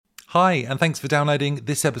Hi, and thanks for downloading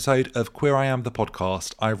this episode of Queer I Am, the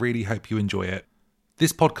podcast. I really hope you enjoy it.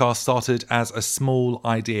 This podcast started as a small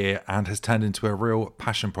idea and has turned into a real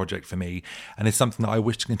passion project for me, and is something that I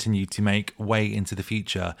wish to continue to make way into the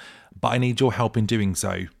future, but I need your help in doing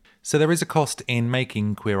so. So there is a cost in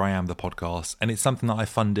making Queer I Am, the podcast, and it's something that I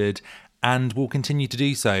funded and will continue to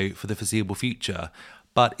do so for the foreseeable future.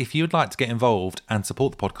 But if you'd like to get involved and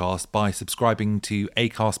support the podcast by subscribing to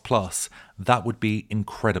Acast Plus, that would be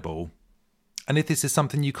incredible. And if this is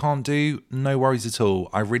something you can't do, no worries at all.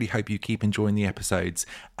 I really hope you keep enjoying the episodes,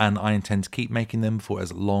 and I intend to keep making them for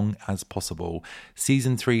as long as possible.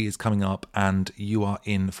 Season 3 is coming up and you are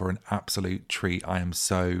in for an absolute treat. I am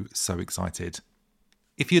so excited.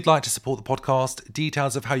 If you'd like to support the podcast,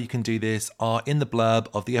 details of how you can do this are in the blurb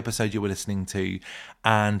of the episode you were listening to.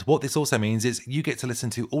 And what this also means is you get to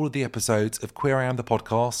listen to all of the episodes of Queer I Am, the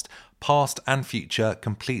podcast, past and future,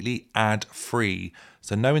 completely ad-free.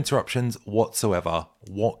 So no interruptions whatsoever.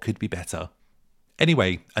 What could be better?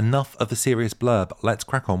 Anyway, enough of the serious blurb. Let's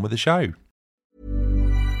crack on with the show.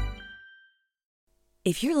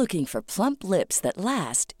 If you're looking for plump lips that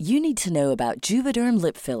last, you need to know about Juvederm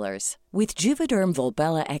lip fillers. With Juvederm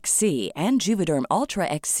Volbella XC and Juvederm Ultra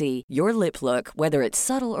XC, your lip look, whether it's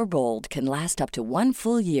subtle or bold, can last up to 1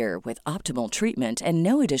 full year with optimal treatment and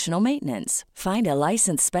no additional maintenance. Find a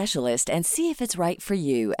licensed specialist and see if it's right for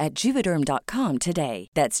you at Juvederm.com today.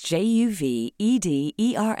 That's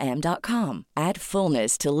JUVEDERM.com. Add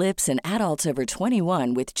fullness to lips in adults over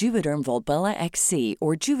 21 with Juvederm Volbella XC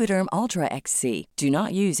or Juvederm Ultra XC. Do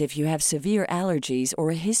not use if you have severe allergies or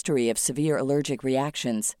a history of severe allergic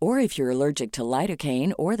reactions, or if you're allergic to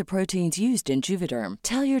lidocaine or the proteins used in Juvederm.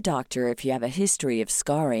 Tell your doctor if you have a history of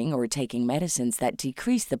scarring or taking medicines that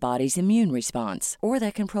decrease the body's immune response or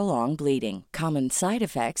that can prolong bleeding. Common side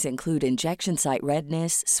effects include injection site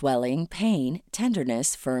redness, swelling, pain,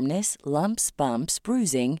 tenderness, firmness, lumps, bumps,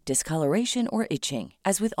 bruising, discoloration, or itching.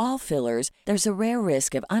 As with all fillers, there's a rare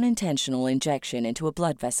risk of unintentional injection into a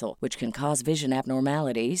blood vessel, which can cause vision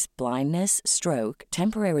abnormalities, blindness, stroke,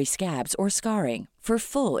 temporary scabs, or scarring. For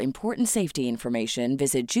full, important safety information,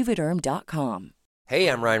 visit Juvederm.com. Hey,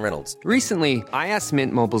 I'm Ryan Reynolds. Recently, I asked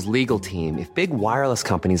Mint Mobile's legal team if big wireless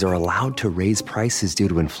companies are allowed to raise prices due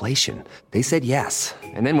to inflation. They said yes.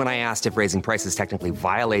 And then when I asked if raising prices technically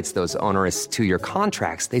violates those onerous 2-year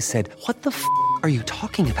contracts, they said, "What the f*** are you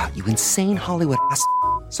talking about, you insane Hollywood ass?"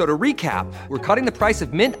 So to recap, we're cutting the price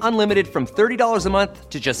of Mint Unlimited from $30 a month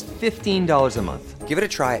to just $15 a month. Give it a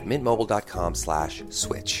try at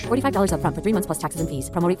mintmobile.com/switch. $45 up front for 3 months plus taxes and fees.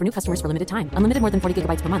 Promo rate for new customers for limited time. Unlimited more than 40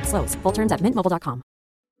 gigabytes per month. Slows full terms at mintmobile.com.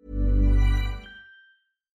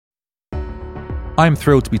 I'm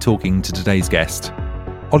thrilled to be talking to today's guest.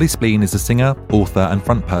 Ollie Spleen is a singer, author and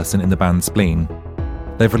frontperson in the band Spleen.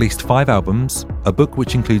 They've released 5 albums, a book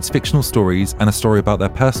which includes fictional stories and a story about their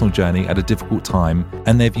personal journey at a difficult time,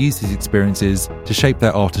 and they've used these experiences to shape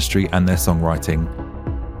their artistry and their songwriting.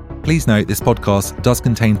 Please note this podcast does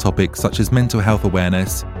contain topics such as mental health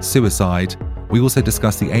awareness, suicide. We also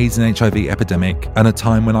discuss the AIDS and HIV epidemic and a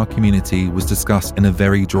time when our community was discussed in a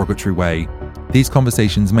very derogatory way. These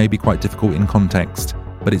conversations may be quite difficult in context,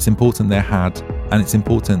 but it's important they're had, and it's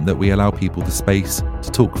important that we allow people the space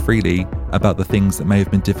to talk freely about the things that may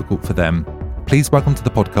have been difficult for them. Please welcome to the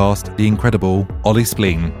podcast the incredible Ollie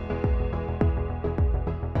Spleen.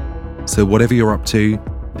 So whatever you're up to,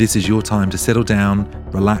 this is your time to settle down,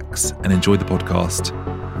 relax, and enjoy the podcast.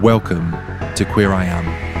 Welcome to Queer I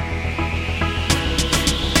Am.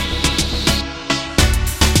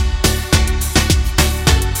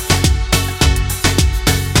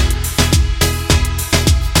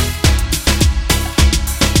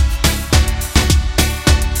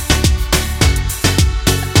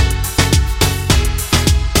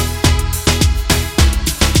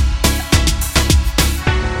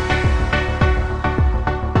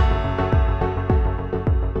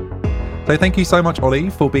 So thank you so much, Ollie,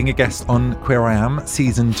 for being a guest on Queer I Am,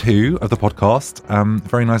 Season 2 of the podcast.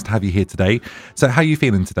 Very nice to have you here today. So how are you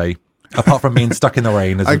feeling today? Apart from being stuck in the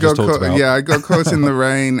rain, as we just talked about. Yeah, I got caught in the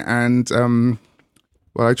rain and,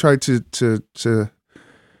 I tried to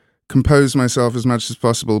compose myself as much as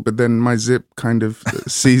possible, but then my zip kind of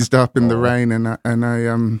seized up in the rain and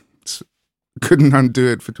I couldn't undo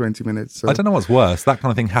it for 20 minutes. So. I don't know what's worse, that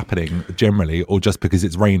kind of thing happening generally, or just because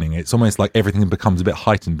it's raining. It's almost like everything becomes a bit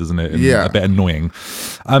heightened, doesn't it? And a bit annoying.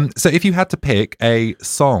 So if you had to pick a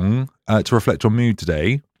song to reflect your mood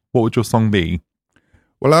today, what would your song be?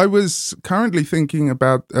 Well, I was currently thinking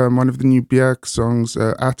about one of the new Björk songs,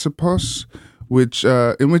 Atopos,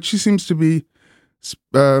 in which she seems to be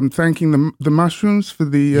thanking the mushrooms for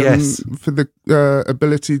the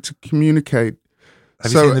ability to communicate.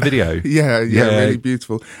 Have you seen the video? Yeah, really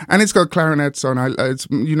beautiful. And it's got clarinets on. It's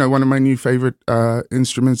one of my new favorite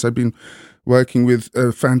instruments. I've been working with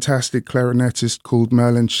a fantastic clarinetist called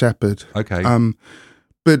Merlin Shepherd. Okay.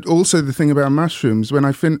 But also the thing about mushrooms, when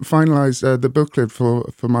I finalized the booklet for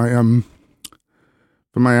my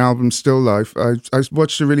album Still Life, I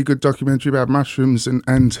watched a really good documentary about mushrooms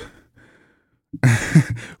and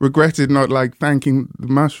regretted not thanking the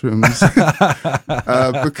mushrooms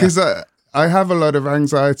because I have a lot of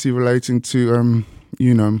anxiety relating to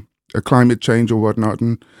a climate change or whatnot,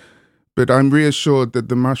 but I'm reassured that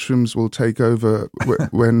the mushrooms will take over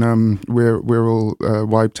when we're all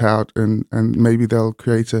wiped out, and maybe they'll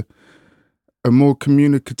create a more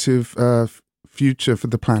communicative future for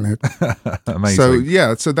the planet. Amazing.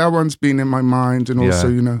 So that one's been in my mind, and also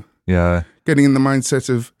getting in the mindset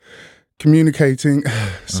of communicating.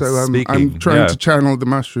 So I'm trying to channel the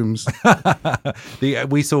mushrooms.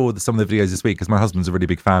 We saw some of the videos this week because my husband's a really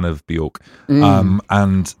big fan of Bjork,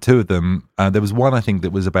 and two of them. There was one I think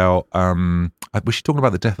that was about was she talking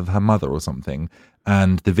about the death of her mother or something?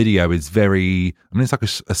 And the video is very. I mean, it's like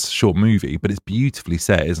a short movie, but it's beautifully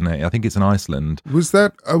set, isn't it? I think it's in Iceland. Was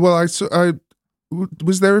that?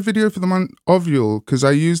 Was there a video for the one Ovule? Because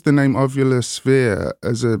I used the name Ovular Sphere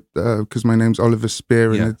as because my name's Oliver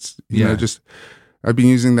Spear, and it's just I've been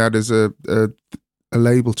using that as a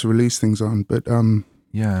label to release things on. But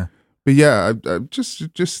I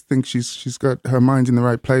just think she's got her mind in the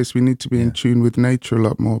right place. We need to be in tune with nature a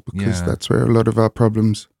lot more, because that's where a lot of our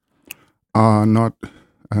problems are, not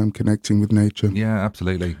connecting with nature. Yeah,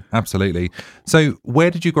 absolutely. So,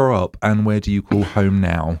 where did you grow up, and where do you call home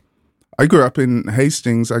now? I grew up in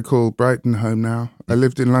Hastings. I call Brighton home now. I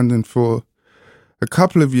lived in London for a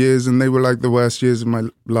couple of years, and they were like the worst years of my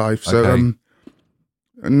life. So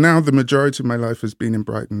now the majority of my life has been in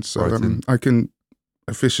Brighton. So I can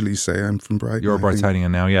officially say I'm from Brighton. You're a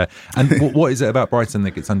Brightonian now, yeah. And what is it about Brighton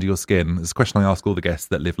that gets under your skin? It's a question I ask all the guests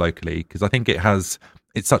that live locally, because I think it's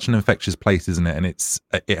such an infectious place, isn't it? And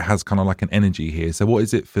it has kind of like an energy here. So what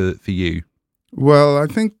is it for you? Well, I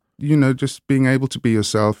think, just being able to be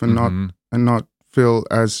yourself and not feel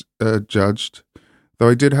as judged. Though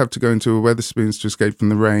I did have to go into a Wetherspoons to escape from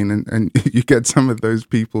the rain, and you get some of those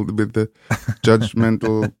people with the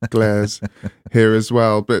judgmental glares here as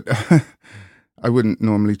well. But I wouldn't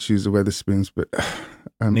normally choose a Wetherspoons, but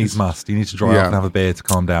needs must. You need to dry off and have a beer to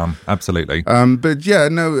calm down. Absolutely. But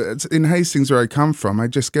it's in Hastings, where I come from, I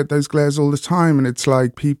just get those glares all the time, and it's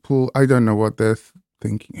like people, I don't know what they're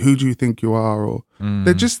thinking. Who do you think you are? Or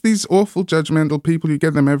they're just these awful judgmental people. You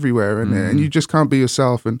get them everywhere, and you just can't be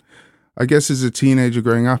yourself. And I guess as a teenager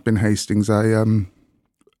growing up in Hastings, I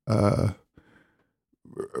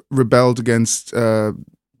rebelled against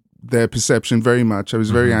their perception very much. I was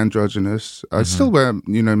very androgynous. I still wear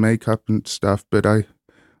makeup and stuff, but I'm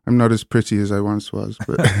not as pretty as I once was.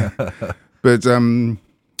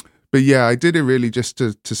 But yeah, I did it really just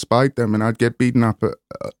to spite them, and I'd get beaten up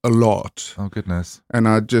a lot. Oh, goodness. And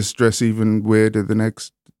I'd just dress even weirder the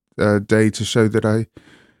next day to show that I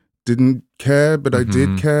didn't care, but I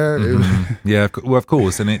did care. Yeah, well, of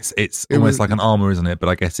course. And it's almost like an armor, isn't it? But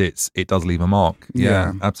I guess it does leave a mark.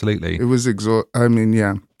 Yeah, absolutely. It was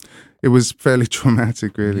it was fairly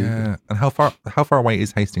traumatic, really. Yeah. And how far away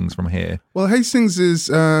is Hastings from here? Well, Hastings is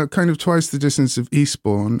kind of twice the distance of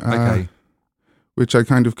Eastbourne. Okay. Which I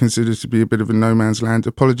kind of consider to be a bit of a no man's land.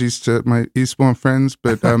 Apologies to my Eastbourne friends,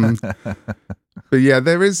 but yeah,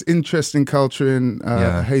 there is interesting culture in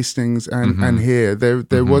Hastings and here.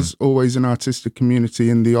 There was always an artistic community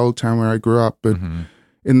in the old town where I grew up, but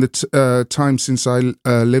in the time since I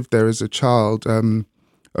lived there as a child,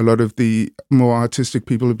 a lot of the more artistic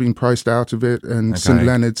people have been priced out of it, and St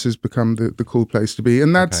Leonard's has become the cool place to be,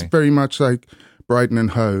 and that's very much like Brighton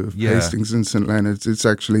and Hove, Hastings and St Leonard's. It's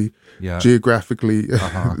actually geographically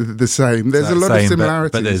the same. There's a lot of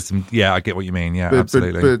similarities. But there's some, I get what you mean. Yeah,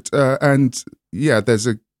 absolutely. There's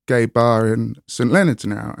a gay bar in St Leonard's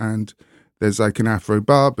now, and there's like an Afro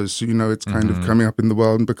Barbers. So, it's kind of coming up in the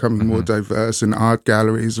world and becoming more diverse, and art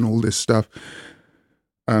galleries and all this stuff.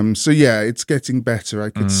 It's getting better. I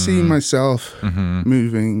could see myself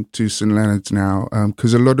moving to St Leonard's now,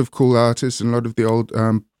 because a lot of cool artists and a lot of the old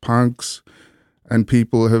punks and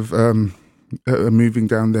people are moving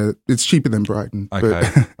down there. It's cheaper than Brighton.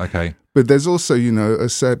 Okay. But there's also, a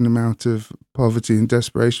certain amount of poverty and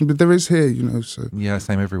desperation. But there is here, so. Yeah,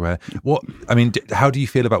 same everywhere. How do you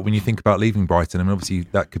feel about when you think about leaving Brighton? I mean, obviously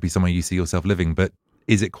that could be somewhere you see yourself living, but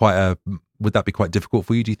is it would that be quite difficult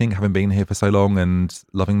for you, do you think, having been here for so long and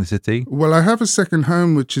loving the city? Well, I have a second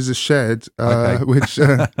home, which is a shed, which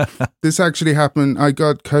this actually happened. I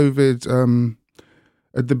got COVID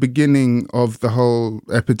at the beginning of the whole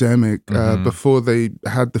epidemic, before they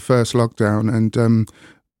had the first lockdown,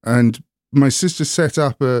 and my sister set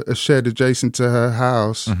up a shed adjacent to her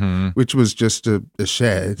house, which was just a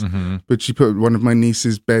shed, but she put one of my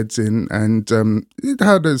niece's beds in, and it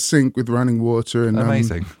had a sink with running water. And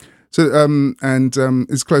amazing.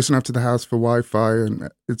 It's close enough to the house for Wi-Fi, and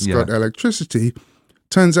it's got electricity.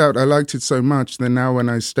 Turns out I liked it so much that now when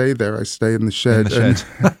I stay there, I stay in the shed. And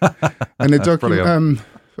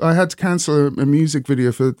I had to cancel a music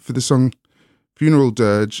video for the song Funeral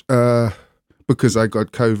Dirge, because I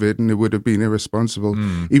got COVID, and it would have been irresponsible.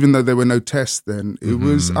 Even though there were no tests then. It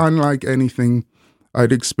was unlike anything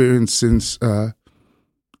I'd experienced since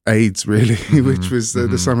AIDS, really, which was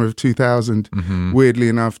the summer of 2000. Weirdly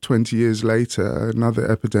enough, 20 years later,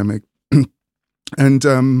 another epidemic.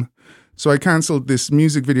 And so I cancelled this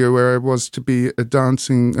music video where I was to be a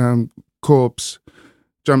dancing corpse,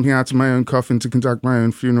 jumping out of my own coffin to conduct my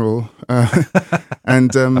own funeral.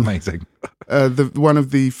 And amazing. One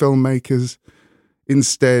of the filmmakers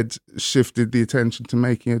instead shifted the attention to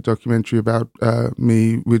making a documentary about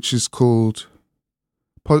me, which is called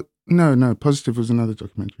Positive was another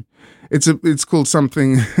documentary. It's called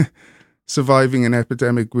something Surviving an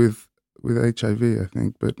Epidemic with HIV, I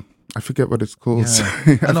think, but I forget what it's called.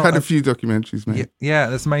 Yeah. I've had a few documentaries made. Yeah,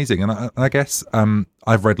 that's amazing. And I guess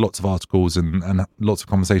I've read lots of articles and lots of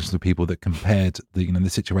conversations with people that compared the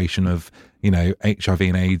situation of HIV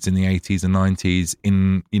and AIDS in the 80s and 90s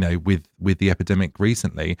with the epidemic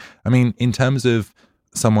recently. I mean, in terms of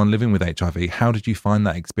someone living with HIV, how did you find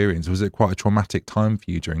that experience? Was it quite a traumatic time for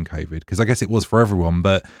you during COVID? Because I guess it was for everyone,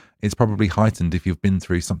 but it's probably heightened if you've been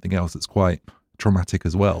through something else that's quite traumatic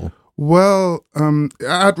as well. Well,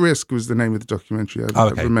 At Risk was the name of the documentary. I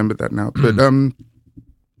remember that now. But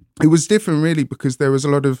it was different, really, because there was a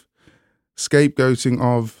lot of scapegoating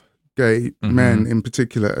of gay men in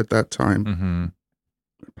particular at that time.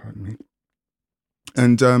 Pardon me.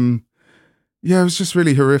 And it was just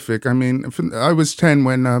really horrific. I mean, I was 10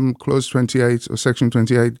 when Clause 28 or Section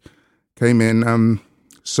 28 came in.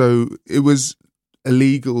 So it was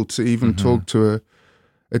illegal to even talk to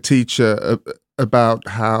a teacher about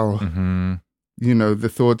how, the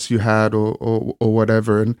thoughts you had or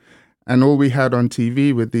whatever. And all we had on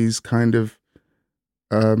TV were these kind of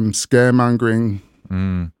scaremongering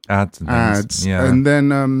ads. Yeah. And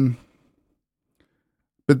then,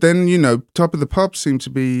 but then, Top of the Pops seemed to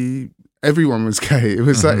be, everyone was gay. It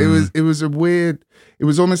was like, it was a weird, it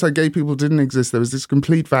was almost like gay people didn't exist. There was this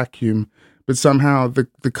complete vacuum, but somehow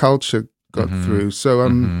the culture got through.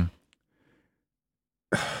 So,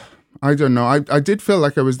 I don't know. I did feel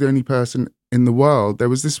like I was the only person in the world. There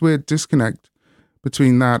was this weird disconnect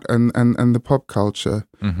between that and the pop culture,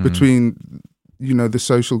 between, the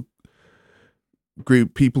social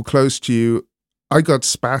group, people close to you. I got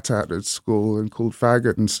spat at school and called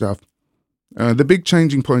faggot and stuff. The big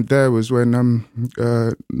changing point there was when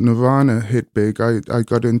Nirvana hit big. I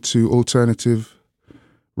got into alternative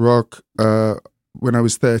rock when I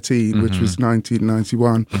was 13, which was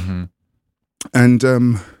 1991.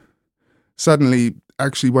 And suddenly,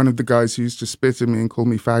 actually, one of the guys who used to spit at me and call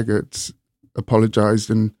me faggots apologized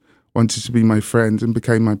and wanted to be my friend and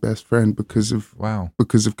became my best friend because of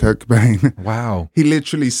Kurt Cobain. Wow. He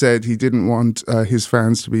literally said he didn't want his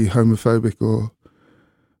fans to be homophobic or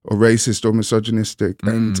racist or misogynistic.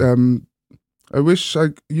 And I wish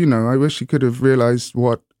he could have realized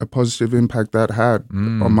what a positive impact that had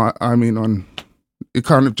on it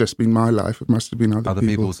can't have just been my life. It must have been other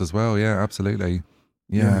people's as well. Yeah, absolutely.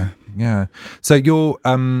 Yeah. So your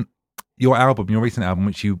album, your recent album,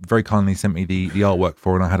 which you very kindly sent me the artwork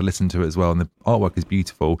for, and I had a listen to it as well, and the artwork is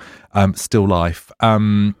beautiful. Still Life.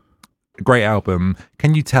 Great album.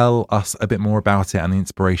 Can you tell us a bit more about it and the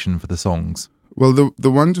inspiration for the songs? Well,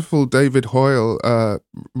 the wonderful David Hoyle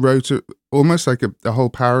wrote almost like a whole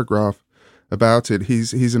paragraph about it.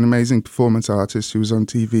 He's an amazing performance artist who was on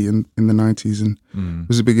TV in the 90s and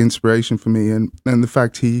was a big inspiration for me. And the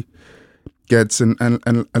fact he gets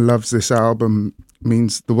and loves this album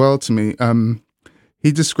means the world to me.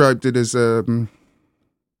 He described it as a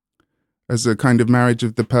kind of marriage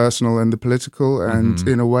of the personal and the political, and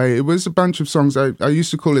in a way it was a bunch of songs. I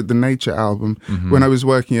used to call it the nature album when I was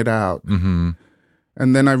working it out, and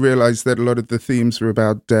then I realized that a lot of the themes were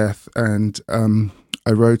about death, and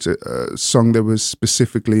I wrote a song that was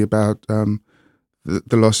specifically about the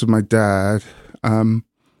loss of my dad, and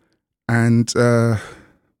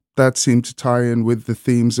that seemed to tie in with the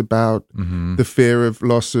themes about the fear of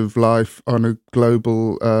loss of life on a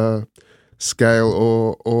global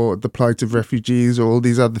scale, or the plight of refugees, or all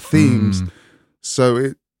these other themes.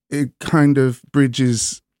 So it kind of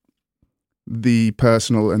bridges the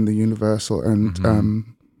personal and the universal, and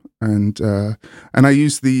I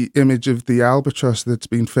use the image of the albatross that's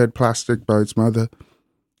been fed plastic by its mother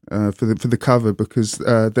for the cover, because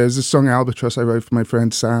there's a song Albatross I wrote for my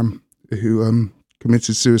friend Sam, who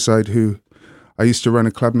committed suicide, who I used to run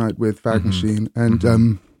a club night with, Fag Machine,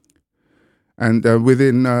 and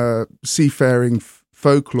within seafaring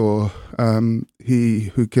folklore,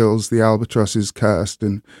 he who kills the albatross is cursed,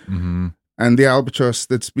 and the albatross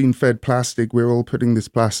that's been fed plastic, we're all putting this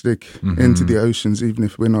plastic into the oceans, even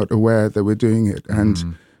if we're not aware that we're doing it,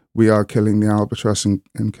 and we are killing the albatross and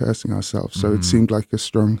cursing ourselves. So it seemed like a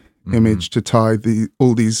strong image to tie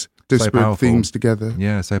all these disparate themes together.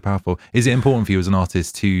 Yeah, so powerful. Is it important for you as an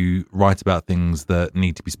artist to write about things that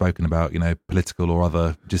need to be spoken about, political or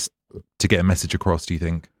other, just to get a message across, do you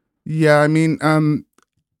think? Yeah, I mean,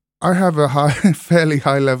 I have a fairly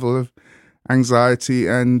high level of anxiety,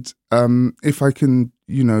 and if I can,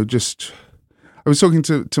 I was talking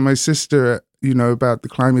to my sister, about the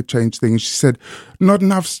climate change thing, and she said, not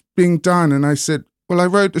enough's being done, and I said, well, I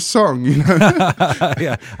wrote a song,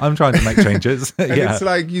 Yeah, I'm trying to make changes. And yeah. It's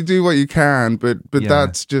like you do what you can, but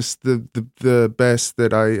that's just the best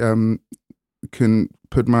that I can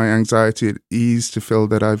put my anxiety at ease, to feel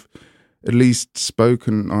that I've at least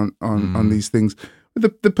spoken on these things.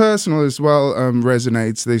 The personal as well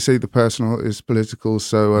resonates. They say the personal is political,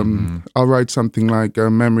 so I'll write something like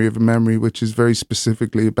 "Memory of a Memory," which is very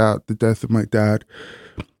specifically about the death of my dad,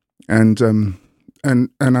 and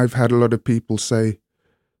I've had a lot of people say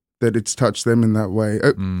that it's touched them in that way.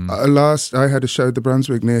 I had a show at the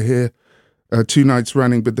Brunswick near here, 2 nights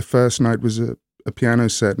running, but the first night was a piano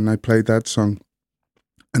set, and I played that song,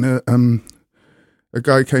 and a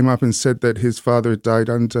guy came up and said that his father had died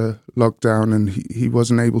under lockdown, and he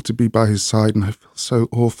wasn't able to be by his side, and I feel so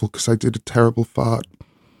awful because I did a terrible fart.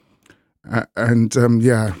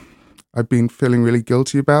 I've been feeling really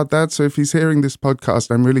guilty about that. So if he's hearing this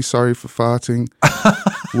podcast, I'm really sorry for farting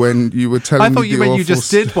when you were telling me I thought you meant you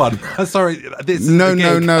just did one. Sorry. No.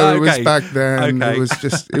 Okay. It was back then. Okay. It was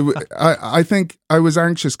just, I think I was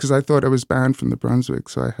anxious because I thought I was banned from the Brunswick.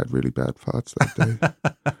 So I had really bad farts that day.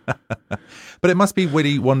 But it must be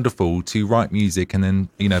really wonderful to write music and then,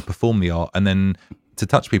 perform the art and then to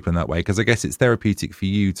touch people in that way. Because I guess it's therapeutic for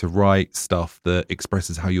you to write stuff that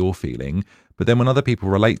expresses how you're feeling. But then when other people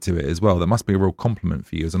relate to it as well, that must be a real compliment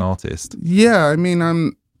for you as an artist. Yeah, I mean,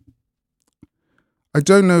 I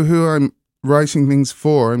don't know who I'm writing things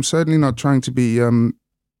for. I'm certainly not trying to be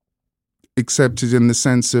accepted in the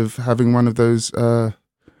sense of having one of those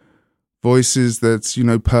voices that's,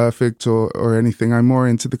 perfect or anything. I'm more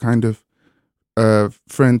into the kind of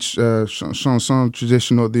French chanson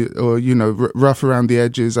tradition or rough around the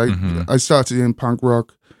edges. I started in punk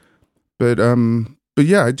rock, but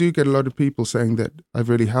yeah, I do get a lot of people saying that I've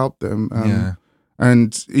really helped them.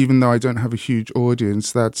 And even though I don't have a huge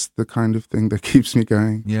audience, that's the kind of thing that keeps me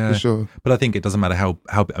going. Yeah, for sure. But I think it doesn't matter how.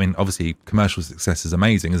 I mean, obviously, commercial success is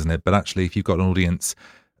amazing, isn't it? But actually, if you've got an audience,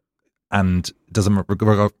 and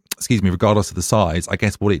regardless of the size, I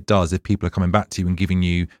guess what it does, if people are coming back to you and giving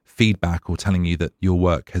you feedback or telling you that your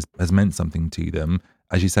work has meant something to them,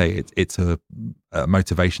 as you say, it's a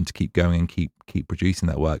motivation to keep going and keep producing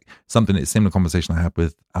that work. Something that's a similar conversation I had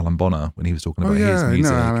with Alan Bonner when he was talking about his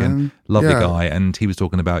music, and lovely guy, and he was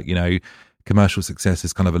talking about commercial success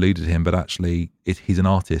has kind of eluded him, but actually he's an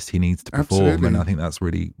artist, he needs to perform. Absolutely. And I think that's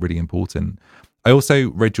really, really important. I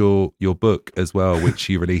also read your book as well, which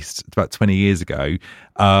you released about 20 years ago.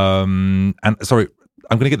 And sorry,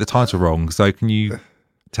 I'm going to get the title wrong, so can you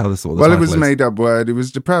tell us what the title is? Well, it was a made-up word. It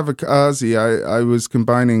was depravicasi. I was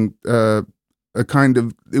combining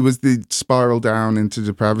it was the spiral down into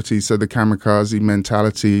depravity, so the kamikaze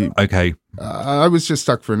mentality. Okay. I was just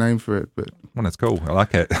stuck for a name for it, but... Well, that's cool. I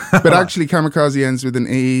like it. But actually, kamikaze ends with an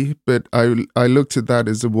E, but I looked at that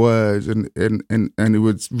as a word, and it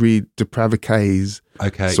would read depravicase.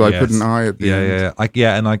 Okay. So I put an I at the end.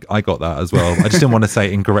 Yeah, and I got that as well. I just didn't want to say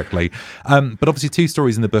it incorrectly. But obviously, 2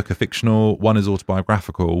 stories in the book are fictional. One is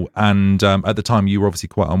autobiographical. And at the time, you were obviously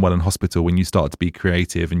quite unwell in hospital when you started to be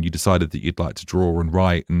creative, and you decided that you'd like to draw and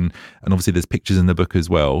write. And obviously, there's pictures in the book as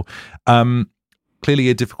well. Clearly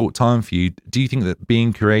a difficult time for you. Do you think that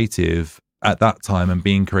being creative at that time and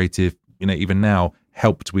being creative, even now,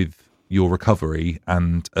 helped with your recovery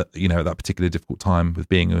and, at that particular difficult time with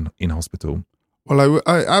being in hospital? Well,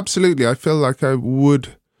 I absolutely. I feel like I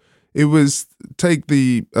would. It was take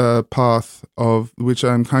the path of which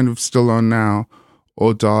I'm kind of still on now,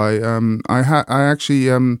 or die. I actually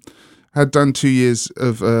had done 2 years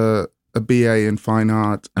of a BA in fine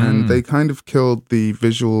art, and they kind of killed the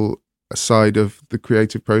visual side of the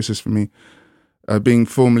creative process for me. being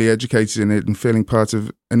formally educated in it and feeling part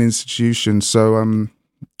of an institution. So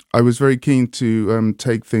I was very keen to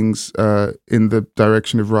take things in the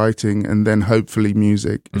direction of writing and then hopefully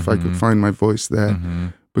music, if I could find my voice there.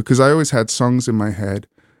 Because I always had songs in my head.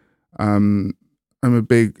 I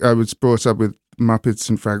was brought up with Muppets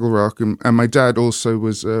and Fraggle Rock, and my dad also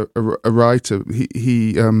was a writer.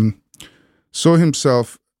 He saw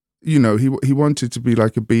himself, he wanted to be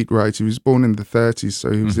like a beat writer. He was born in the 30s,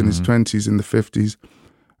 so he was in his 20s in the 50s.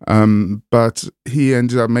 But he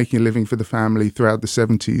ended up making a living for the family throughout the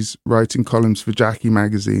 70s, writing columns for Jackie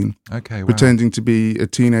magazine, pretending to be a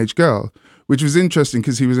teenage girl, which was interesting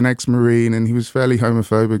because he was an ex-Marine and he was fairly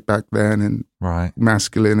homophobic back then and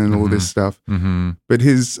masculine and all this stuff. But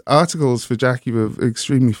his articles for Jackie were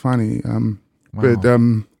extremely funny.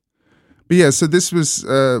 But yeah, so this was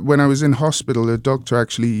when I was in hospital, a doctor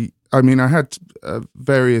actually, I had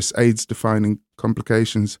various AIDS-defining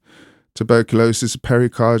complications. Tuberculosis,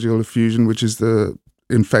 pericardial effusion, which is the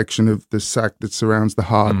infection of the sac that surrounds the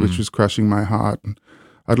heart, which was crushing my heart. And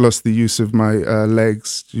I'd lost the use of my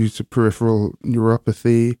legs due to peripheral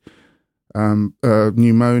neuropathy,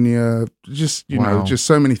 pneumonia, just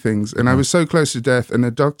so many things. And I was so close to death. And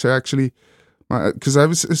the doctor actually, because I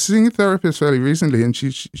was seeing a therapist fairly recently, and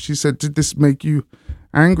she said, "Did this make you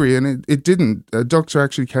angry?" And it didn't. A doctor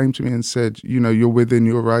actually came to me and said, "You're within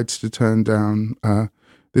your rights to turn down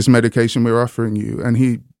this medication we're offering you." And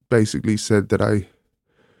he basically said that I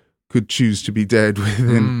could choose to be dead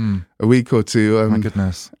within a week or two. My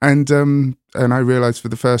goodness. And I realized for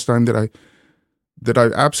the first time that I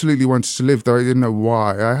absolutely wanted to live, though I didn't know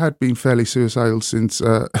why. I had been fairly suicidal since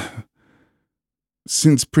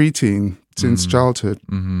preteen, since childhood.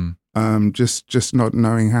 Just not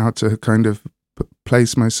knowing how to kind of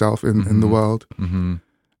place myself in the world.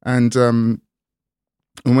 And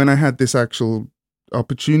when I had this actual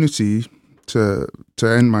opportunity to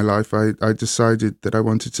end my life, I decided that I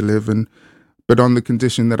wanted to live, but on the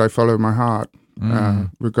condition that I follow my heart,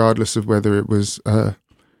 regardless of whether it was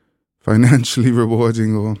financially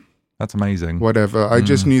rewarding or that's amazing. Whatever. I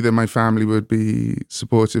just knew that my family would be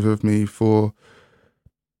supportive of me for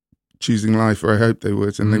choosing life, or I hoped they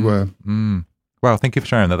would, and they were. Well, thank you for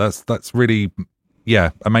sharing that. That's really,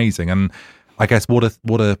 amazing. And I guess what a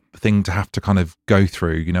thing to have to kind of go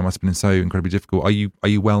through. Must have been so incredibly difficult. Are you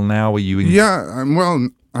well now? Are you? Yeah, I'm well.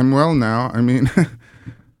 I'm well now.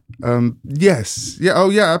 Yes. Yeah. Oh,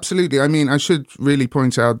 yeah. Absolutely. I should really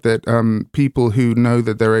point out that people who know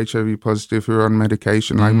that they're HIV positive, who are on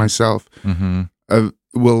medication, like myself,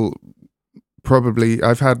 will probably.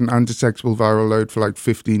 I've had an undetectable viral load for like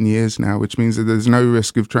 15 years now, which means that there's no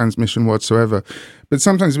risk of transmission whatsoever. But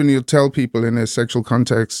sometimes when you tell people in a sexual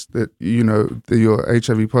context that that you're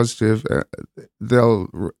HIV positive, they'll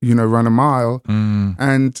run a mile.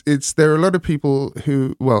 And there are a lot of people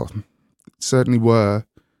who, certainly were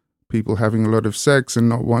people having a lot of sex and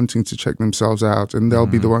not wanting to check themselves out, and they'll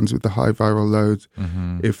be the ones with the high viral load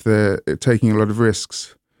if they're taking a lot of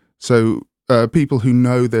risks. So people who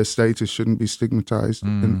know their status shouldn't be stigmatized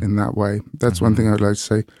in that way. That's one thing I'd like to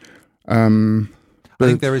say. I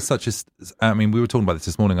think there is such a. We were talking about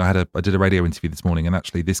this morning. I did a radio interview this morning, and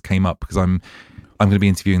actually this came up because I'm going to be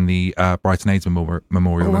interviewing the Brighton AIDS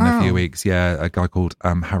Memorial in a few weeks. Yeah, a guy called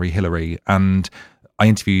Harry Hillary, and I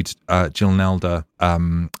interviewed Jill Nelder,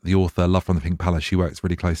 the author, Love from the Pink Palace. She works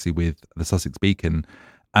really closely with the Sussex Beacon,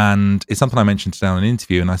 and it's something I mentioned today on an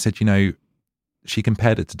interview. And I said, she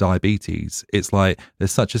compared it to diabetes. It's like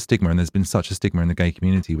there's such a stigma, and there's been such a stigma in the gay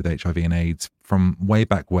community with HIV and AIDS from way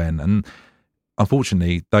back when. And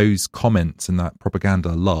unfortunately, those comments and that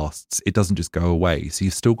propaganda lasts. It doesn't just go away. So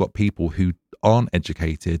you've still got people who aren't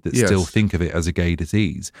educated that still think of it as a gay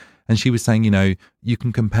disease. And she was saying, you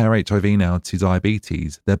can compare HIV now to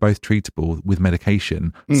diabetes. They're both treatable with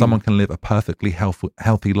medication. Someone can live a perfectly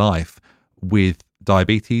healthy life with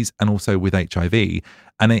diabetes and also with HIV.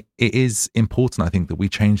 And it is important, I think, that we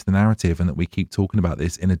change the narrative and that we keep talking about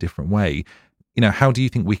this in a different way. How do you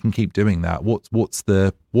think we can keep doing that? What is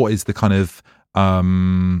the kind of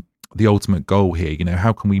the ultimate goal here?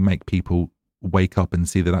 How can we make people wake up and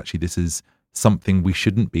see that actually this is something we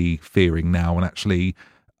shouldn't be fearing now, and actually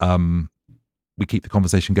we keep the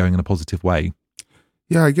conversation going in a positive way?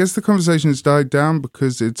 Yeah, I guess the conversation has died down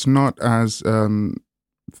because it's not as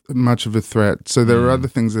much of a threat. So there are other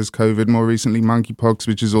things. There's COVID, more recently monkeypox,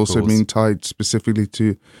 which has also been tied specifically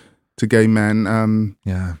to gay men.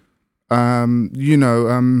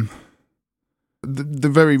 The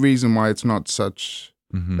very reason why it's not such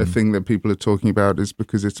a thing that people are talking about is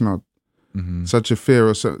because it's not such a fear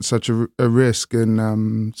or such a risk.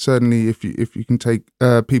 And certainly if you can take,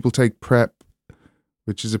 people take PrEP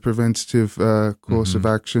which is a preventative course of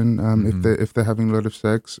action if they're having a lot of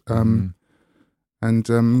sex. And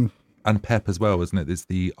PEP as well, isn't it? It's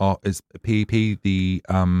the is PEP. The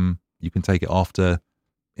you can take it after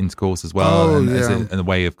intercourse as well, as a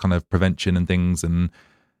way of kind of prevention and things. And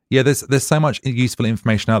yeah, there's so much useful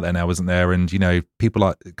information out there now, isn't there? And people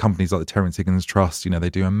like companies like the Terence Higgins Trust, they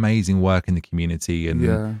do amazing work in the community,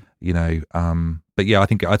 and but yeah, I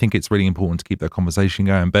think it's really important to keep that conversation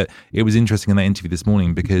going. But it was interesting in that interview this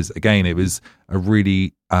morning because again, it was a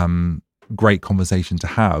really great conversation to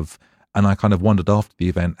have. And I kind of wondered after the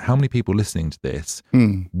event, how many people listening to this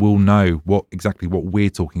will know exactly what we're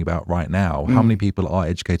talking about right now? How many people are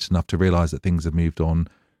educated enough to realise that things have moved on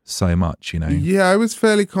so much, Yeah, I was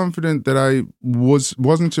fairly confident that I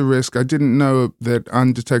wasn't a risk. I didn't know that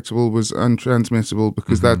undetectable was untransmittable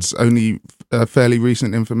because that's only fairly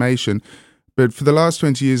recent information. But for the last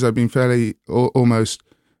 20 years, I've been almost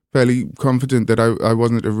fairly confident that I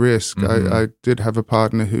wasn't a risk. I did have a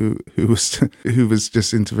partner who was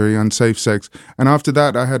just into very unsafe sex, and after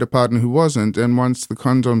that, I had a partner who wasn't. And once the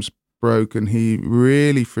condoms broke, and he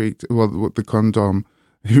really freaked.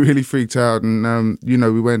 He really freaked out, and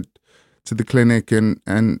we went to the clinic, and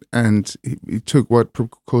he took what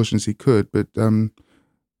precautions he could, but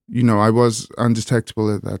I was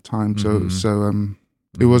undetectable at that time, so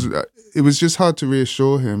it was just hard to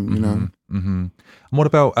reassure him, And what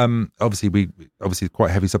about obviously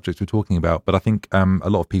quite heavy subjects we're talking about, but I think a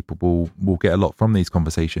lot of people will get a lot from these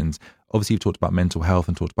conversations. Obviously, you've talked about mental health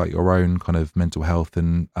and talked about your own kind of mental health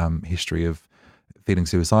and history of feeling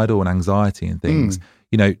suicidal and anxiety and things.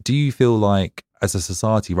 Do you feel like as a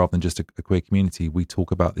society, rather than just a queer community, we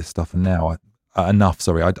talk about this stuff enough? I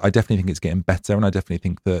definitely think it's getting better, and I definitely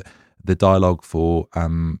think that the dialogue for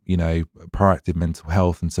proactive mental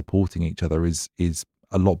health and supporting each other is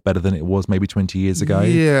a lot better than it was maybe 20 years ago.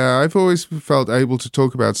 Yeah, I've always felt able to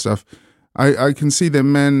talk about stuff. I can see that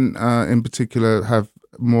men in particular have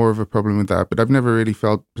more of a problem with that, but I've never really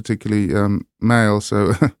felt particularly male,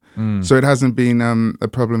 so so it hasn't been a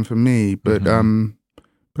problem for me. But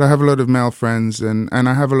I have a lot of male friends, and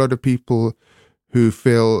I have a lot of people who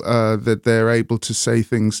feel that they're able to say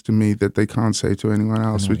things to me that they can't say to anyone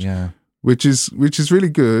else, which is really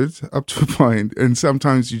good up to a point. And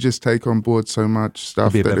sometimes you just take on board so much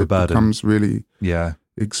stuff that it becomes really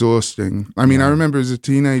exhausting. I mean, I remember as a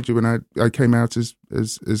teenager when I came out as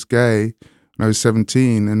gay when I was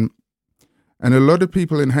 17, and a lot of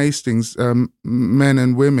people in Hastings, men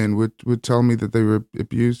and women, would tell me that they were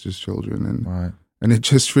abused as children, and it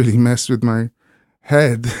just really messed with my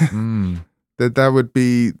head.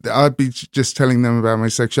 I'd be just telling them about my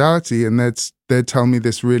sexuality, and they'd tell me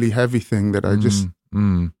this really heavy thing that I just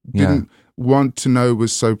didn't want to know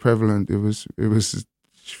was so prevalent. It was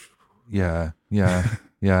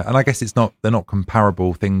and I guess they're not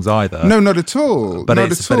comparable things either. No, not at all. But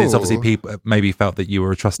it's obviously people maybe felt that you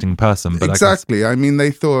were a trusting person. But exactly. I mean,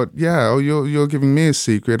 they thought, you're giving me a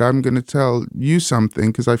secret. I'm going to tell you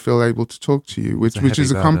something because I feel able to talk to you, which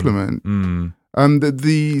is a compliment.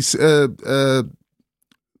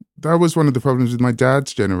 That was one of the problems with my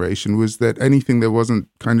dad's generation, was that anything that wasn't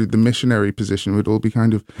kind of the missionary position would all be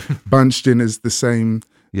kind of bunched in as the same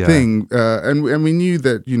thing. And we knew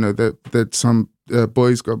that, that some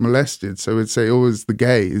boys got molested, so it'd say always the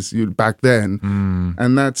gays back then.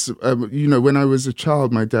 And that's, when I was a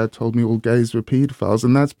child, my dad told me all gays were pedophiles,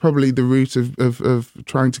 and that's probably the root of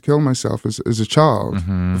trying to kill myself as a child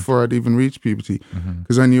before I'd even reached puberty,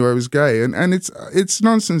 because I knew I was gay. And it's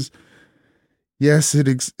nonsense. Yes,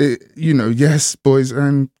 yes, boys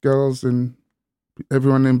and girls and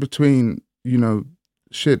everyone in between,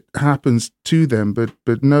 shit happens to them, but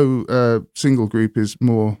no single group is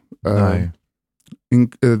more.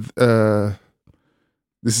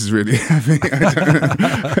 This is really heavy. I don't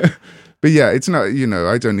know. But yeah, it's not.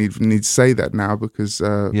 I don't even need to say that now because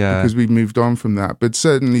we've moved on from that. But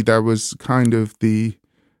certainly that was kind of the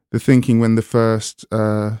thinking when the first.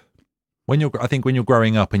 I think when you're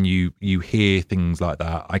growing up and you hear things like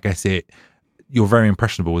that, I guess you're very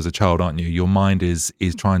impressionable as a child, aren't you? Your mind is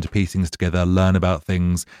trying to piece things together, learn about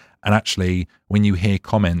things, and actually, when you hear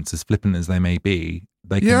comments, as flippant as they may be,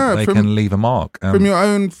 they can leave a mark. From your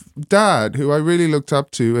own dad, who I really looked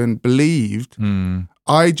up to and believed,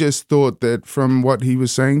 I just thought that from what he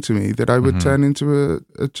was saying to me, that I would turn into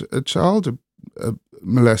a child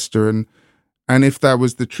molester, and if that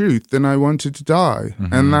was the truth, then I wanted to die.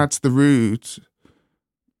 And that's the root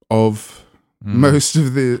of most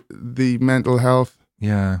of the mental health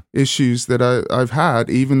issues that I've had,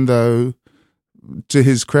 even though, to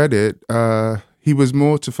his credit, he was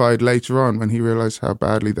mortified later on when he realized how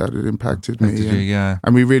badly that had impacted me. Yeah.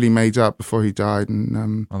 And we really made up before he died.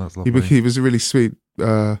 And That's lovely. he was a really sweet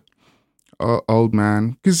old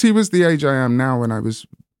man, because he was the age I am now when I was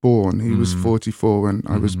born. He was 44 when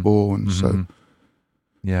I was born. So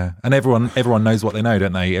yeah, and everyone knows what they know,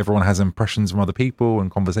 don't they? Everyone has impressions from other people and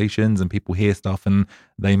conversations, and people hear stuff and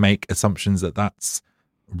they make assumptions that that's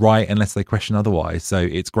right unless they question otherwise. So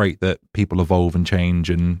it's great that people evolve and change,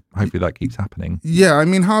 and hopefully that keeps happening. Yeah, I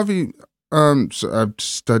mean, Harvey, so I've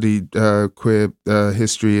studied queer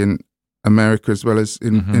history in America as well as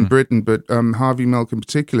in Britain, but Harvey Milk in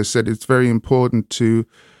particular said it's very important to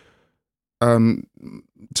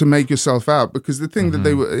make yourself out, because the thing that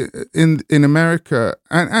they were in America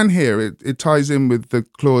and here, it ties in with the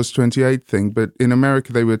Clause 28 thing, but in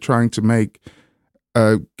America they were trying to make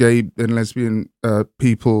gay and lesbian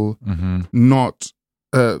people not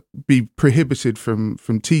be prohibited from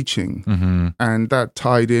teaching, and that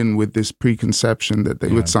tied in with this preconception that they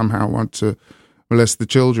would somehow want to molest the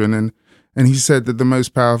children. And he said that the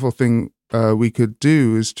most powerful thing we could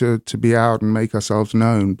do is to be out and make ourselves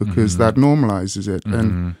known, because that normalizes it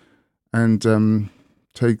and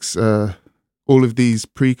takes all of these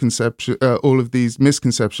all of these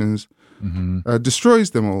misconceptions,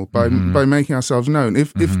 destroys them all by making ourselves known.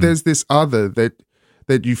 If there's this other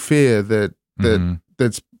that you fear that's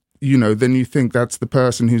then you think that's the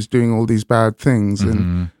person who's doing all these bad things.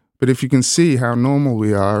 But if you can see how normal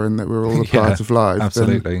we are and that we're all a part of life,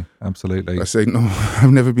 absolutely. I say no,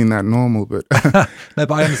 I've never been that normal, but no,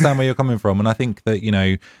 but I understand where you're coming from, and I think that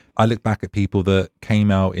I look back at people that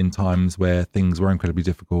came out in times where things were incredibly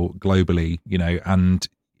difficult globally, and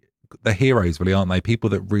they're heroes, really, aren't they?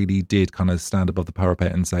 People that really did kind of stand above the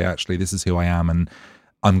parapet and say, actually, this is who I am, and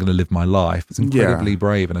I'm going to live my life. It's incredibly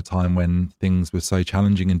brave in a time when things were so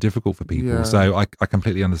challenging and difficult for people. Yeah. So I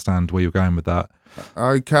completely understand where you're going with that.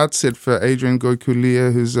 I cat sit for Adrian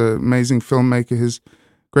Goyculia, who's an amazing filmmaker. His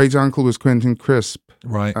great uncle was Quentin Crisp.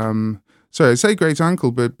 Right. Sorry, I say great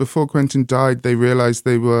uncle, but before Quentin died, they realized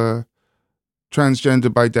they were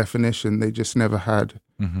transgender by definition. They just never had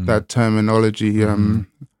that terminology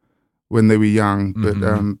when they were young.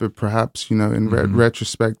 But perhaps, in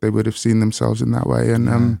retrospect, they would have seen themselves in that way.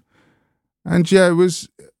 And it was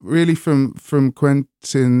really from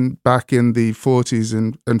Quentin back in the 40s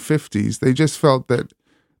and 50s. They just felt that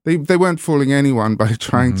they weren't fooling anyone by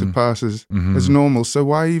trying to pass as normal. So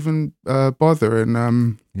why even bother?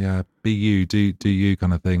 And be you, do you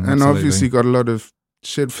kind of thing. And Absolutely. obviously got a lot of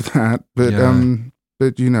shit for that. But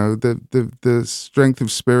the strength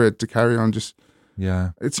of spirit to carry on. Just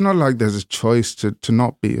it's not like there's a choice to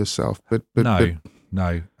not be yourself. But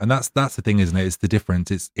No, and that's the thing, isn't it? It's the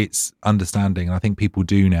difference. It's understanding, and I think people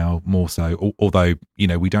do now more so. Although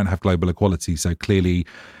we don't have global equality, so clearly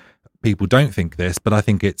people don't think this. But I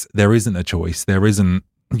think there isn't a choice. There isn't.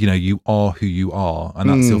 You are who you are, and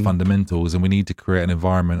that's still fundamentals. And we need to create an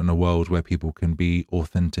environment and a world where people can be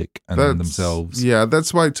authentic and themselves. Yeah,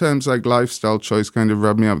 that's why terms like lifestyle choice kind of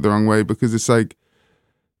rub me up the wrong way, because it's like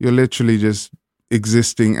you're literally just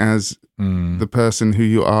existing as the person who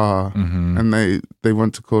you are, and they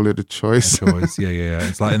want to call it a choice. Yeah.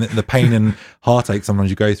 It's like the pain and heartache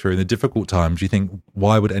sometimes you go through in the difficult times. You think,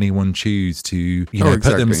 why would anyone choose to put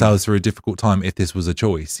themselves through a difficult time if this was a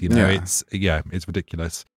choice? It's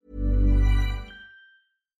ridiculous.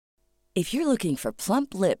 If you're looking for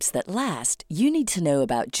plump lips that last, you need to know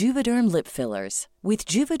about Juvederm lip fillers. With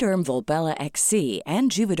Juvederm Volbella XC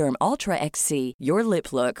and Juvederm Ultra XC, your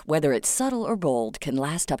lip look, whether it's subtle or bold, can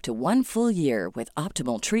last up to 1 full year with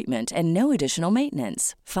optimal treatment and no additional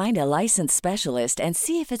maintenance. Find a licensed specialist and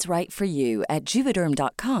see if it's right for you at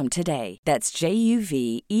Juvederm.com today. That's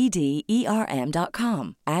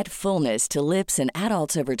JUVEDERM.com. Add fullness to lips in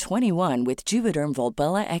adults over 21 with Juvederm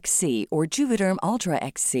Volbella XC or Juvederm Ultra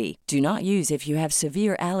XC. Do not use if you have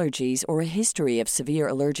severe allergies or a history of severe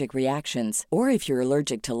allergic reactions, or if you're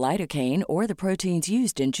allergic to lidocaine or the proteins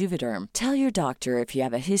used in Juvederm. Tell your doctor if you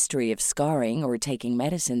have a history of scarring or taking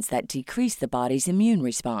medicines that decrease the body's immune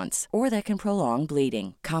response or that can prolong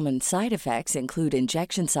bleeding. Common side effects include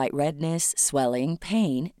injection site redness, swelling,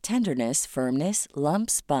 pain, tenderness, firmness,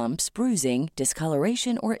 lumps, bumps, bruising,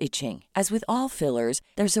 discoloration, or itching. As with all fillers,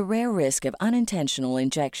 there's a rare risk of unintentional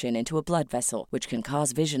injection into a blood vessel, which can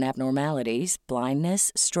cause vision abnormalities,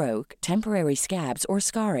 blindness, stroke, temporary scabs, or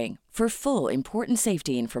scarring. For full important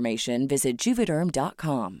safety information, visit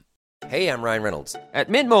Juvederm.com. Hey, I'm Ryan Reynolds. At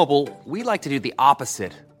Mint Mobile, we like to do the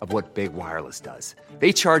opposite of what Big Wireless does.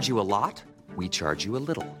 They charge you a lot, we charge you a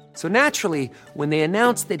little. So naturally, when they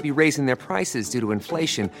announced they'd be raising their prices due to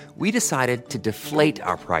inflation, we decided to deflate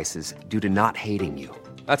our prices due to not hating you.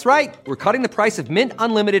 That's right. We're cutting the price of Mint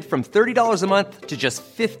Unlimited from $30 a month to just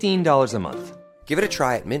 $15 a month. Give it a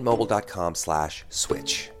try at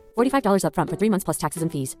mintmobile.com/switch. $45 up front for 3 months plus taxes and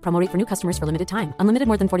fees. Promo rate for new customers for limited time. Unlimited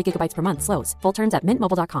more than 40 gigabytes per month. Slows full terms at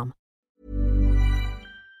mintmobile.com.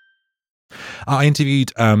 I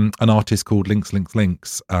interviewed an artist called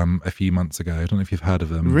Links a few months ago. I don't know if you've heard of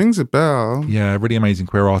them. Rings a bell. Yeah, really amazing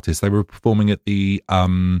queer artist. They were performing at the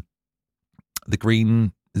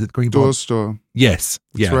Green. Is it the Green Door Store? Yes.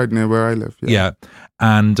 It's right near where I live. Yeah.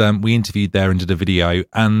 And we interviewed there and did a video.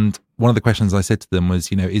 And one of the questions I said to them was,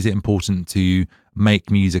 is it important to make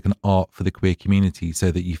music and art for the queer community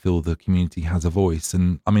so that you feel the community has a voice?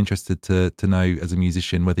 And I'm interested to know, as a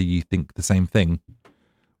musician, whether you think the same thing.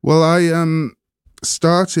 Well, I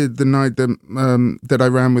started the night that I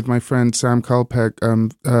ran with my friend Sam Culpeck,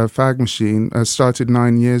 Fag Machine, started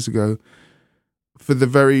 9 years ago, for the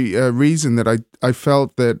very reason that I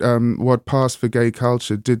felt that what passed for gay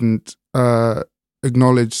culture didn't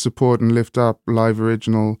acknowledge, support and lift up live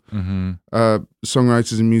original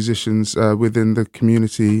songwriters and musicians within the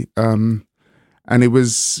community. And it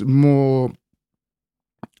was more,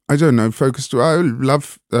 I don't know, focused. I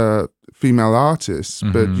love female artists,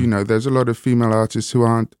 but, there's a lot of female artists who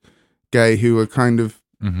aren't gay who are kind of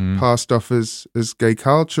passed off as gay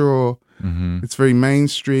culture, or it's very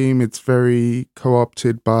mainstream. It's very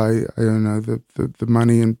co-opted by, I don't know, the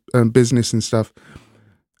money and business and stuff.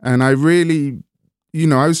 And I really,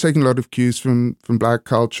 I was taking a lot of cues from Black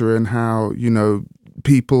culture and how,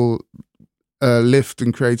 people lift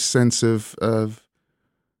and create a sense of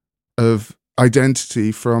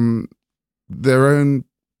identity from their own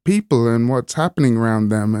people and what's happening around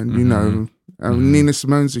them. And, Nina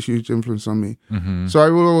Simone's a huge influence on me. So I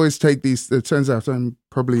will always take these. It turns out I'm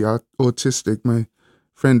probably autistic. My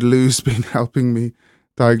friend Lou's been helping me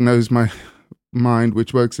diagnose my mind,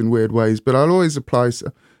 which works in weird ways. But I'll always apply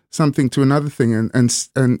something to another thing and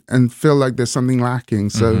feel like there's something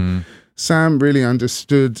lacking. So Sam really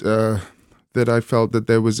understood that I felt that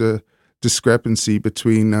there was a discrepancy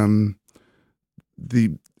between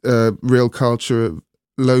the real culture,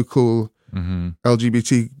 local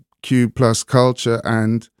LGBTQ plus culture,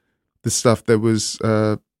 and the stuff that was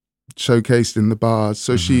showcased in the bars.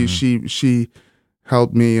 So she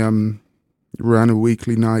helped me run a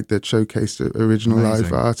weekly night that showcased original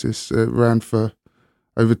live artists. It ran for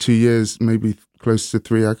over 2 years, maybe close to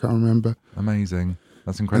 3. I can't remember. Amazing.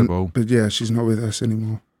 That's incredible. But yeah, she's not with us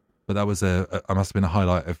anymore. But that was must have been a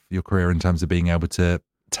highlight of your career in terms of being able to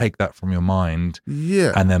take that from your mind,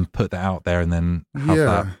 and then put that out there, and then have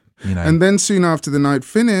that. And then soon after the night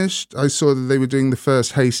finished, I saw that they were doing the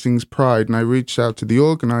first Hastings Pride, and I reached out to the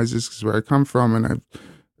organisers, because where I come from, and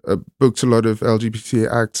I've booked a lot of LGBT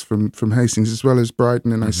acts from Hastings as well as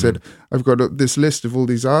Brighton, and I said, I've got this list of all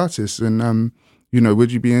these artists, and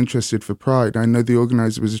would you be interested for Pride? I know the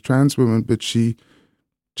organiser was a trans woman, but she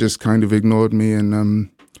just kind of ignored me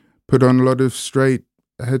and put on a lot of straight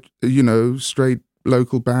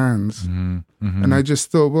local bands. And I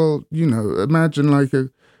just thought, well, imagine like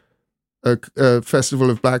a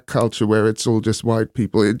festival of Black culture where it's all just white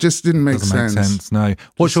people. It just didn't make sense. Make sense. No.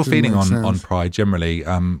 What's your feeling on Pride generally?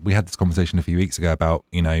 We had this conversation a few weeks ago about,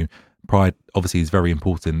 Pride obviously is very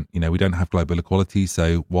important. We don't have global equality,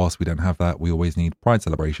 so whilst we don't have that, we always need Pride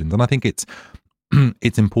celebrations. And I think it's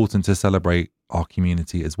important to celebrate our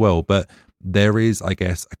community as well. But there is, I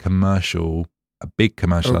guess, a big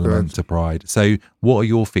commercial element to Pride. So what are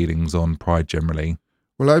your feelings on Pride generally?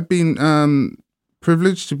 Well, I've been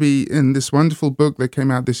privileged to be in this wonderful book that came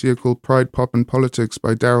out this year called Pride, Pop and Politics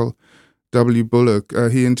by Daryl W. Bullock.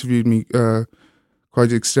 He interviewed me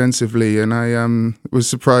quite extensively, and I was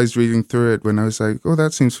surprised reading through it when I was like, oh,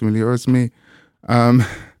 that seems familiar, it's me. And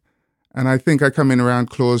I think I come in around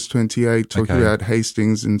clause 28, talking about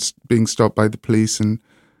Hastings and being stopped by the police and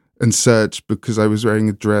searched because I was wearing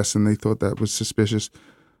a dress and they thought that was suspicious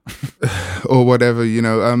or whatever,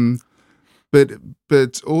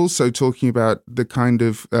 But also talking about the kind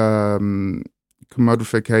of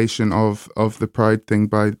commodification of the Pride thing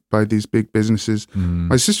by these big businesses.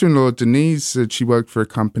 My sister-in-law Denise said she worked for a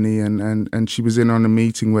company and she was in on a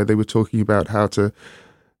meeting where they were talking about how to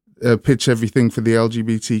pitch everything for the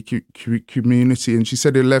LGBT community, and she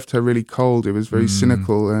said it left her really cold. It was very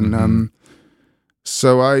cynical, and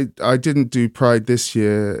so I didn't do Pride this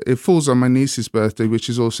year. It falls on my niece's birthday, which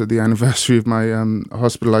is also the anniversary of my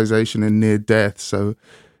hospitalization and near death. So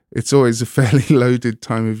it's always a fairly loaded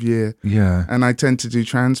time of year. Yeah. And I tend to do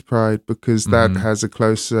Trans Pride because that has a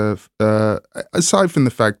closer, aside from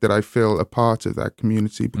the fact that I feel a part of that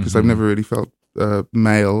community, because I've never really felt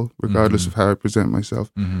male, regardless of how I present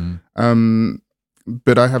myself.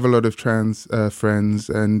 but I have a lot of trans friends,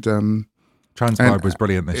 and Transcribe was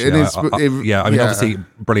brilliant this year. Obviously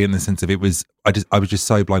brilliant in the sense of I was just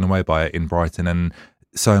so blown away by it in Brighton, and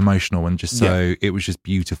so emotional, and just it was just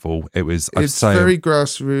beautiful. It's very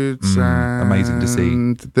grassroots, and amazing to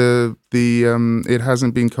see. It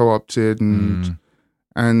hasn't been co-opted, and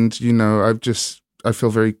I feel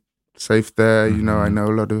very safe there. Mm-hmm. I know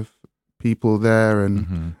a lot of people there,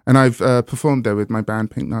 and I've performed there with my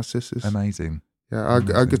band Pink Narcissus. Amazing. Yeah, our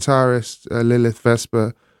guitarist Lilith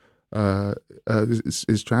Vesper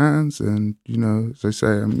is trans, and as I say,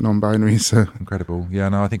 I'm non-binary, so incredible. Yeah,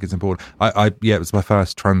 no, I think it's important. It was my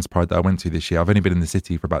first trans pride that I went to this year. I've only been in the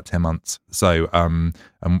city for about 10 months, so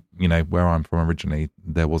where I'm from originally,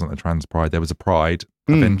 there wasn't a trans pride. There was a pride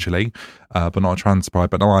eventually, but not a trans pride.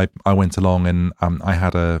 But no, I went along, and I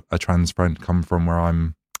had a trans friend come from where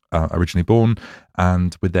I'm originally born,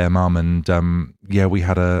 and with their mum, and we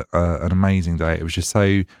had an amazing day. It was just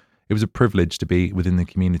it was a privilege to be within the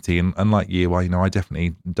community, and unlike you, I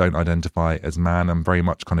definitely don't identify as a man. I'm very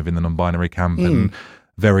much kind of in the non-binary camp, and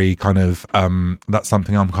very kind of that's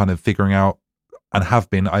something I'm kind of figuring out, and have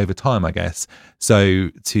been over time, I guess.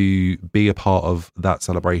 So to be a part of that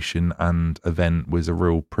celebration and event was a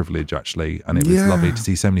real privilege, actually, and it was lovely to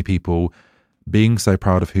see so many people being so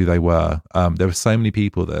proud of who they were. There were so many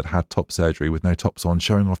people that had top surgery with no tops on,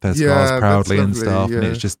 showing off their scars proudly and stuff, and it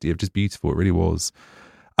was just beautiful. It really was.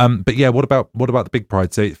 But yeah, what about the big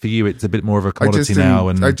pride? So for you, it's a bit more of a commodity now.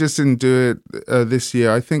 And I just didn't do it this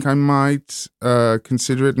year. I think I might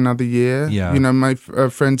consider it another year. Yeah. My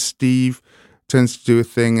friend Steve tends to do a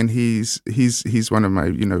thing, and he's one of my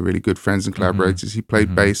really good friends and collaborators. He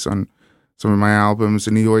played bass on some of my albums,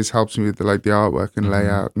 and he always helps me with the artwork and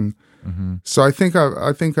layout. And so I think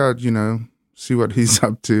I'd see what he's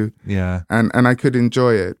up to. Yeah. And I could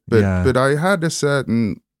enjoy it, but I had a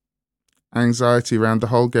certain anxiety around the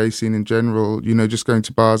whole gay scene in general, just going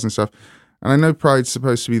to bars and stuff. And I know Pride's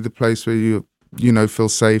supposed to be the place where you feel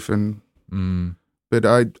safe, and but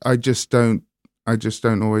I just don't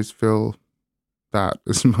always feel that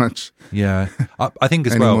as much. Yeah. I think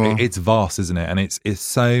as well, it's vast, isn't it? And it's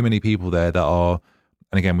so many people there that are,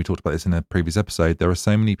 and again, we talked about this in a previous episode, there are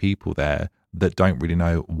so many people there that don't really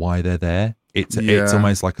know why they're there. It's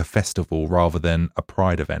almost like a festival rather than a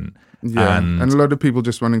pride event. Yeah, and a lot of people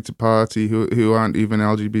just wanting to party who aren't even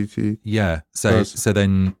LGBT. Yeah, so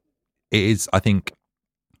then it is, I think,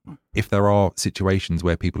 if there are situations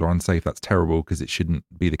where people are unsafe, that's terrible, because it shouldn't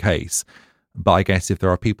be the case. But I guess if there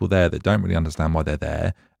are people there that don't really understand why they're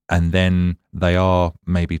there, and then they are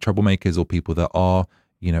maybe troublemakers or people that are,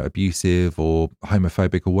 abusive or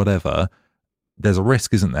homophobic or whatever, there's a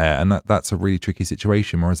risk, isn't there? And that's a really tricky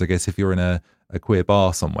situation. Whereas I guess if you're in a queer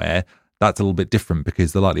bar somewhere, that's a little bit different,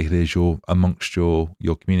 because the likelihood is you're amongst your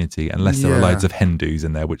community, unless there are loads of Hindus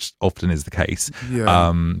in there, which often is the case.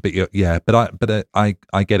 Yeah. But I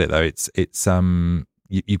get it though. It's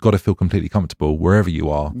you've got to feel completely comfortable wherever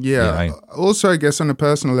you are. Yeah. Also, I guess on a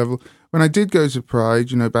personal level, when I did go to Pride,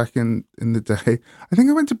 back in the day, I think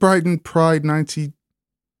I went to Brighton Pride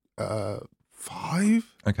 95.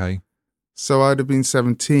 Okay. So I'd have been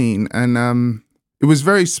 17, and it was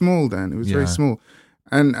very small then. It was very small.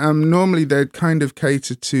 And normally they'd kind of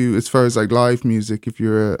cater to, as far as live music, if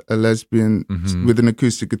you're a lesbian with an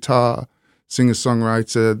acoustic guitar,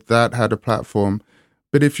 singer-songwriter, that had a platform.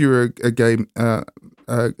 But if you were a gay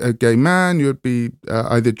man, you'd be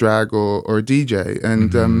either drag or a DJ.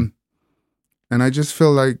 And I just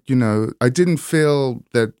feel like, I didn't feel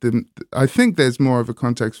that I think there's more of a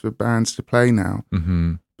context for bands to play now.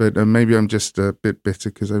 Mm-hmm. But maybe I'm just a bit bitter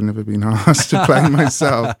because I've never been asked to play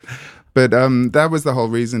myself. But that was the whole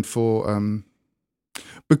reason for...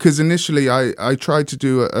 because initially I tried to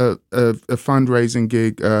do a fundraising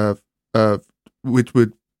gig, which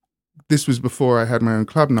would... This was before I had my own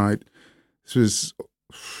club night. This was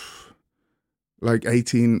like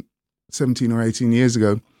 17 or 18 years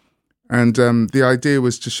ago. And the idea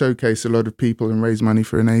was to showcase a lot of people and raise money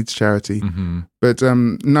for an AIDS charity. Mm-hmm. But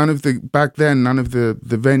back then, none of the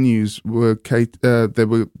venues were there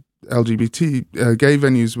were LGBT gay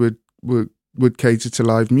venues would cater to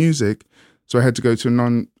live music. So I had to go to a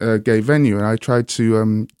non-gay venue, and I tried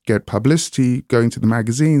to get publicity, going to the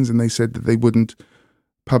magazines, and they said that they wouldn't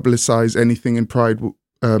publicize anything in Pride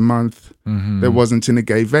month that wasn't in a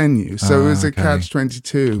gay venue. So it was a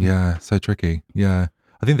catch-22. Yeah, so tricky. Yeah.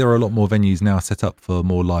 I think there are a lot more venues now set up for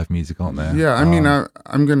more live music, aren't there? Yeah, I mean,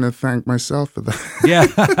 I'm going to thank myself for that. Yeah,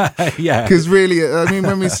 yeah. Because really, I mean,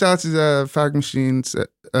 when we started Fag Machines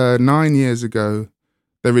 9 years ago,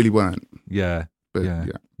 there really weren't. Yeah, but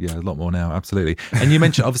yeah, a lot more now, absolutely. And you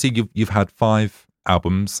mentioned, obviously, you've had 5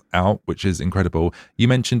 albums out, which is incredible. You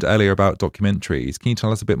mentioned earlier about documentaries. Can you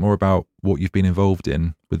tell us a bit more about what you've been involved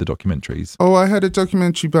in with the documentaries? Oh, I had a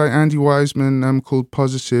documentary by Andy Wiseman called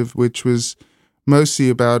Positive, which was mostly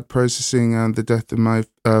about processing the death of my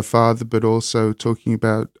father, but also talking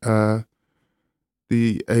about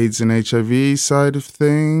the AIDS and HIV side of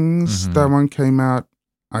things. That one came out,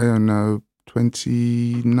 I don't know,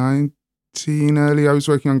 2019 early. I was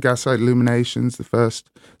working on Gaslight Illuminations,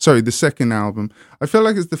 the second album. I feel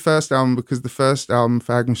like it's the first album because the first album,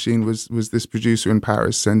 Fag Machine, was this producer in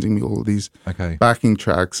Paris sending me all these backing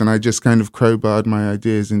tracks, and I just kind of crowbarred my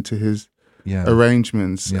ideas into his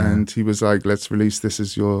arrangements, and he was like, let's release this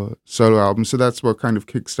as your solo album. So that's what kind of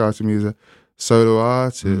kickstarted me as a solo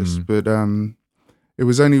artist. But it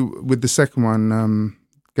was only with the second one,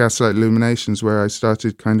 Gaslight Illuminations, where I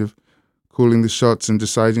started kind of calling the shots and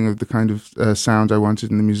deciding of the kind of sound I wanted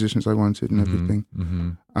and the musicians I wanted and everything.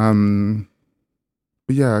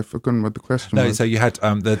 But yeah, I've forgotten what the question was. So you had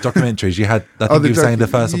the documentaries. You had, I think you were saying the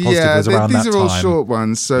first one, Positive, was around that time. These are all short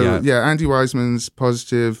ones. So Andy Wiseman's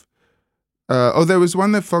Positive. There was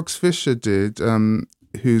one that Fox Fisher did,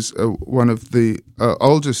 who's one of the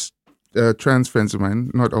oldest trans friends of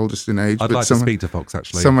mine, not oldest in age. I'd like to speak to Fox,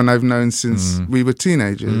 actually. Someone I've known since we were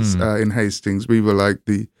teenagers in Hastings. We were like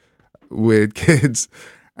the weird kids.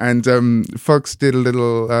 And Fox did a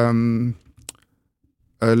little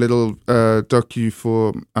docu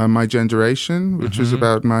for My Generation, which was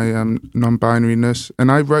about my non-binariness.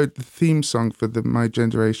 And I wrote the theme song for the My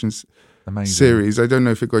Generation's series. I don't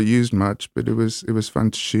know if it got used much, but it was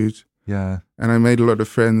fun to shoot. Yeah. And I made a lot of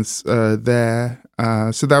friends there.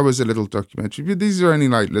 So that was a little documentary. But these are only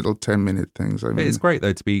like little 10-minute things. I mean, it's great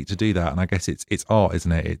though to do that, and I guess it's art,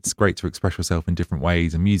 isn't it? It's great to express yourself in different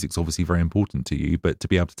ways, and music's obviously very important to you. But to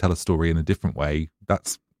be able to tell a story in a different way,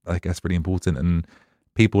 that's, I guess, really important. And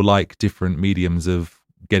people like different mediums of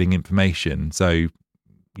getting information. So,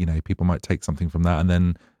 people might take something from that and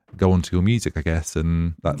then go on to your music, I guess,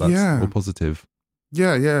 and that's all positive.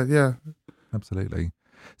 Yeah. Absolutely.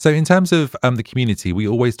 So in terms of the community, we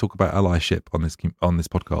always talk about allyship on this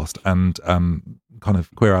podcast, and kind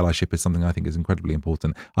of queer allyship is something I think is incredibly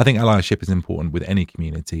important. I think allyship is important with any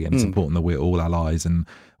community, and it's important that we're all allies and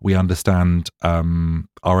we understand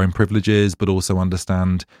our own privileges, but also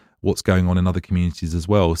understand what's going on in other communities as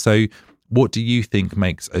well. So what do you think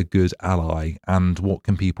makes a good ally, and what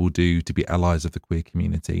can people do to be allies of the queer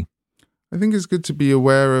community? I think it's good to be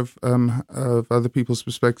aware of other people's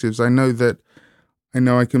perspectives. I know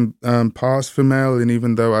I can pass for male, and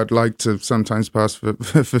even though I'd like to sometimes pass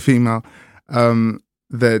for female,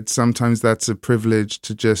 that sometimes that's a privilege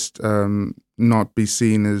to just not be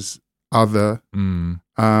seen as other. And,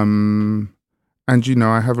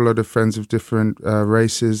 I have a lot of friends of different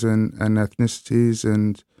races and ethnicities,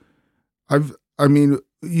 and I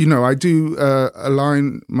do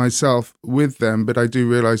align myself with them, but I do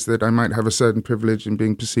realize that I might have a certain privilege in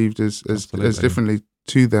being perceived as differently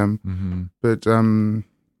to them. But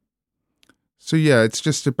it's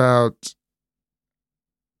just about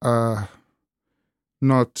I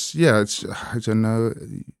don't know.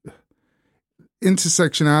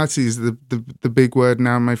 Intersectionality is the big word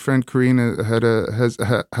now. My friend Karina had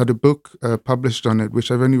a book published on it, which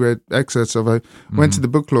I've only read excerpts of. I went to the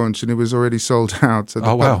book launch and it was already sold out. So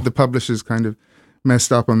the publishers kind of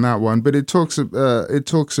messed up on that one. But it talks about.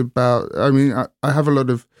 I mean, I have a lot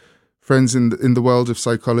of friends in the world of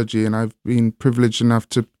psychology, and I've been privileged enough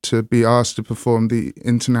to be asked to perform the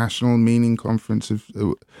International Meaning Conference,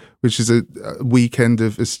 which is a weekend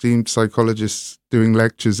of esteemed psychologists doing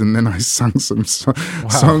lectures, and then I sung some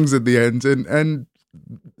songs at the end, and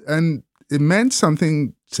it meant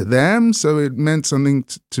something to them, so it meant something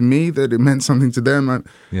to me that it meant something to them.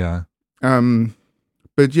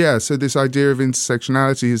 So this idea of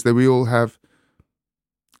intersectionality is that we all have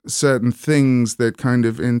certain things that kind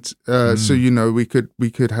of we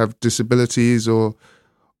could have disabilities or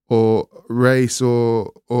race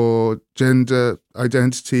or gender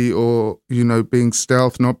identity, or being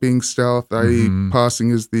stealth, not being stealth, i.e.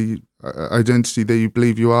 passing as the identity that you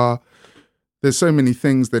believe you are. There's so many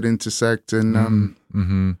things that intersect, and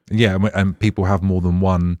and people have more than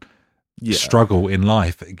one struggle in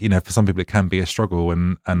life. For some people it can be a struggle,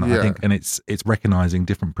 and I think, and it's recognizing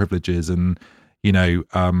different privileges, and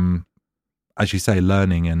as you say,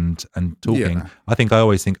 learning and talking. I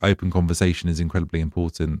always think open conversation is incredibly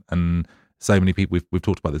important, and so many people, we've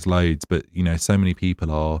talked about this loads, but so many people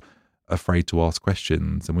are afraid to ask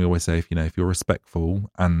questions, and we always say, if you're respectful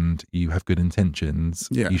and you have good intentions,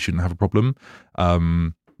 you shouldn't have a problem.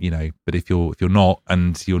 but if you're not,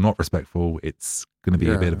 and you're not respectful, it's going to be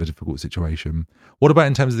a bit of a difficult situation. What about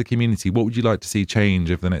in terms of the community? What would you like to see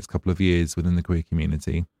change over the next couple of years within the queer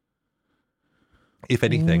community, if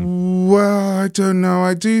anything? Well, I don't know.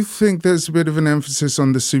 I do think there's a bit of an emphasis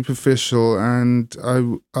on the superficial, and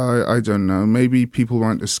I don't know. Maybe people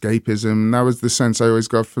want escapism. That was the sense I always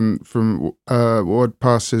got from what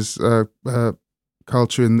passes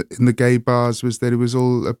culture in the gay bars, was that it was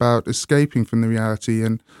all about escaping from the reality.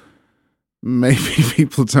 And maybe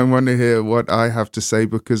people don't want to hear what I have to say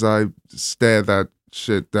because I stare that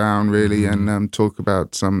shit down, really, and talk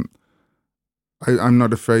about some. I'm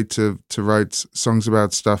not afraid to write songs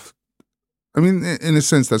about stuff. I mean, in a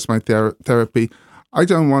sense, that's my therapy. I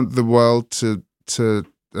don't want the world to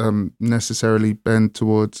necessarily bend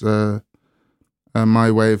towards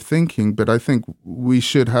my way of thinking, but I think we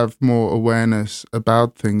should have more awareness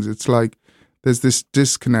about things. It's like there's this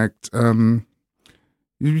disconnect. I mean,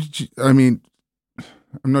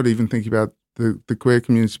 I'm not even thinking about the queer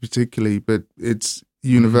community particularly, but it's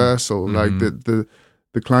universal. Like the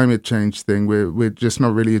climate change thing, we're just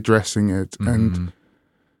not really addressing it. And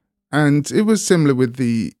it was similar with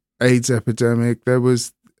the AIDS epidemic. There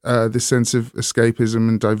was this sense of escapism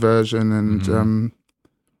and diversion, and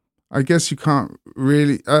I guess you can't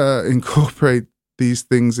really incorporate these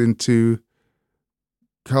things into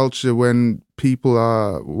culture when people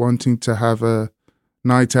are wanting to have a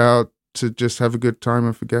night out to just have a good time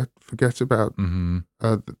and forget about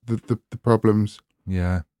the problems.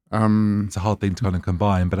 Yeah. It's a hard thing to kind of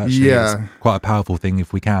combine, but actually it's quite a powerful thing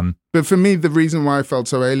if we can. But for me, the reason why I felt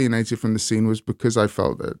so alienated from the scene was because I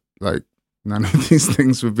felt that like none of these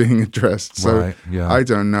things were being addressed. So I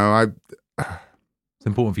don't know. It's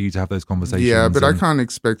important for you to have those conversations. Yeah, but I can't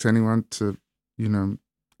expect anyone to,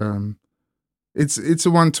 it's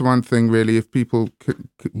a one-to-one thing, really. If people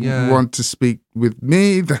want to speak with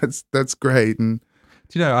me, that's great. And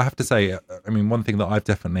do you know, I have to say, I mean, one thing that I've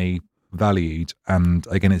definitely valued, and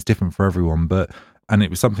again, it's different for everyone, and it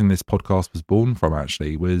was something this podcast was born from,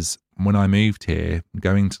 actually, was when I moved here,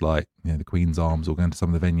 going to the Queen's Arms or going to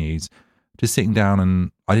some of the venues, just sitting down,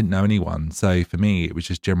 and I didn't know anyone. So for me, it was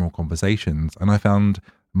just general conversations. And I found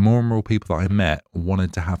more and more people that I met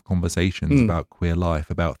wanted to have conversations about queer life,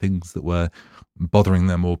 about things that were bothering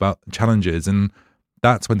them or about challenges. And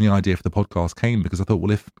that's when the idea for the podcast came, because I thought,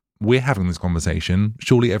 well, if we're having this conversation,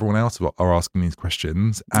 surely everyone else are asking these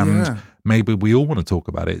questions, and maybe we all want to talk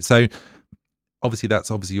about it. So obviously that's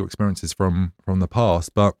your experiences from the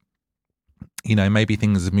past, but maybe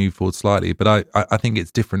things have moved forward slightly, but I think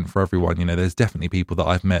it's different for everyone. There's definitely people that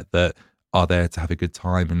I've met that are there to have a good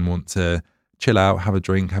time and want to chill out, have a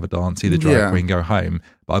drink, have a dance, see the drag queen, go home.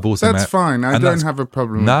 But I've also that's fine. I don't have a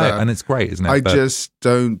problem with that. And it's great, isn't it?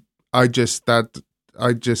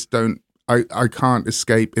 I can't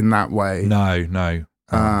escape in that way. No.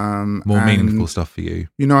 More meaningful stuff for you.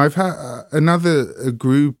 I've had a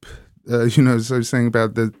group, as I was saying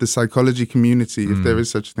about the psychology community, if there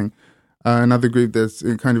is such a thing. Another group that's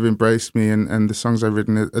kind of embraced me and the songs I've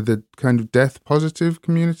written are the kind of death positive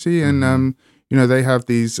community. And, they have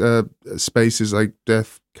these spaces like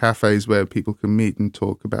death cafes where people can meet and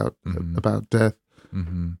talk about death.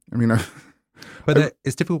 I mean, but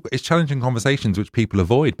it's difficult. It's challenging conversations which people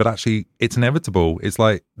avoid, but actually it's inevitable. It's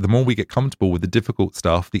like the more we get comfortable with the difficult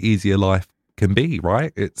stuff, the easier life can be,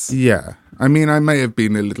 right? I mean, I may have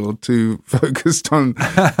been a little too focused on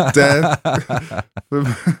death for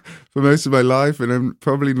most of my life, and I'm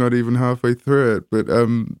probably not even halfway through it. But at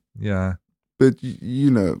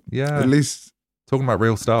least talking about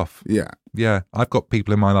real stuff. Yeah. I've got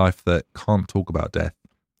people in my life that can't talk about death.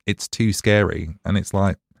 It's too scary, and it's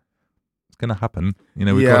like it's going to happen.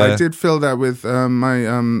 I did feel that with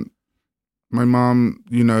my mom,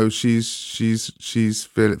 I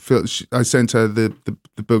sent her the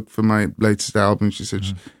book for my latest album. She said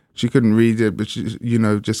she couldn't read it, but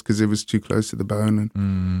just because it was too close to the bone.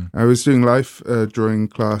 And I was doing life drawing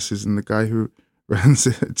classes, and the guy who runs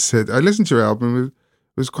it said, "I listened to your album. It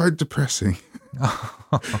was quite depressing."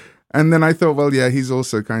 And then I thought, well, yeah, he's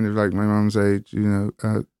also kind of like my mom's age,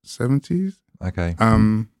 70s. Okay.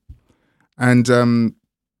 And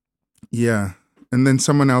then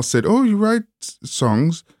someone else said, "Oh, you write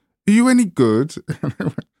songs. Are you any good?"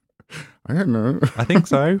 I don't know. I think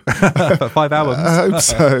so. 5 albums. I hope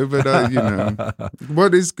so, but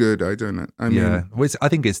what is good? I don't know. I mean, I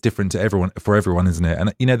think it's different for everyone, isn't it?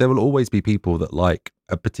 And there will always be people that like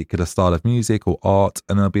a particular style of music or art,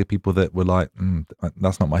 and there'll be people that were like,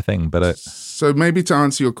 "That's not my thing." But so maybe to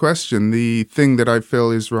answer your question, the thing that I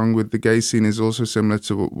feel is wrong with the gay scene is also similar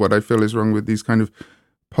to what I feel is wrong with these kind of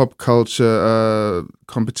pop culture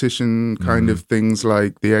competition kind of things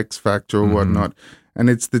like the X Factor or whatnot, and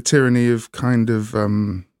it's the tyranny of kind of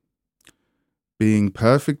being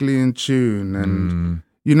perfectly in tune. And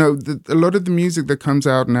you know, a lot of the music that comes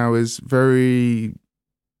out now is very,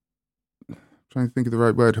 I'm trying to think of the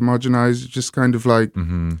right word, homogenized, just kind of like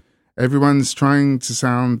everyone's trying to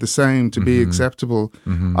sound the same to be acceptable.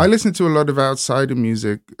 I listen to a lot of outsider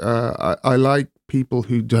music. I like people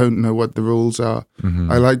who don't know what the rules are.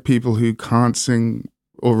 I like people who can't sing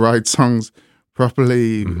or write songs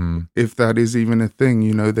properly, if that is even a thing.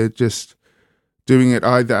 You know, they're just doing it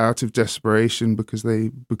either out of desperation because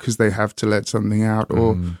they have to let something out,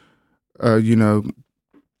 or you know,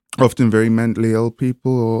 often very mentally ill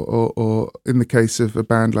people, or in the case of a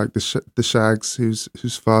band like the Shags,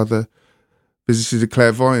 whose father visited a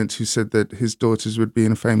clairvoyant who said that his daughters would be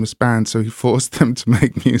in a famous band, so he forced them to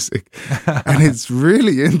make music. And it's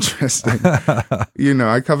really interesting. You know,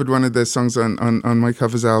 I covered one of their songs on my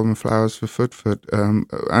covers album, Flowers for Foot Foot.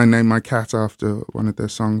 I named my cat after one of their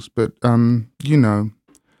songs. But, you know,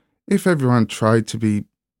 if everyone tried to be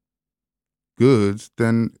good,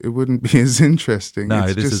 then it wouldn't be as interesting.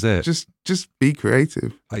 No, this is it. Just be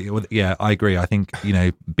creative. Yeah, I agree. I think, you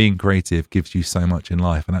know, being creative gives you so much in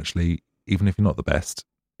life, and actually, even if you're not the best,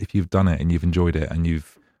 if you've done it and you've enjoyed it and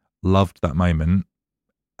you've loved that moment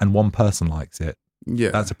and one person likes it,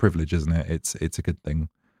 that's a privilege, isn't it? It's a good thing.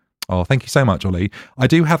 Oh, thank you so much, Ollie. I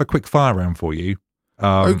do have a quick fire round for you.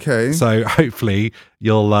 Okay. So hopefully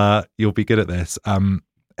you'll be good at this.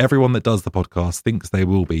 Everyone that does the podcast thinks they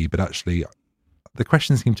will be, but actually the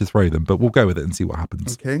questions seem to throw them, but we'll go with it and see what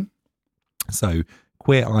happens. Okay. So,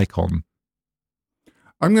 queer icon.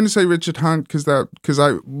 I'm going to say Richard Hunt because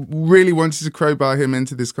I really wanted to crowbar him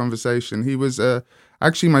into this conversation. He was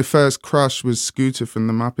actually my first crush was Scooter from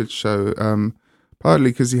the Muppet Show,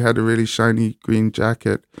 partly because he had a really shiny green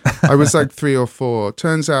jacket. I was like 3 or 4.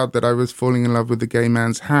 Turns out that I was falling in love with the gay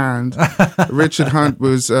man's hand. Richard Hunt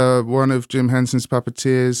was one of Jim Henson's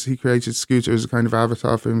puppeteers. He created Scooter as a kind of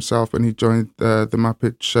avatar for himself when he joined the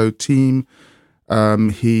Muppet Show team.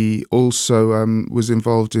 He also was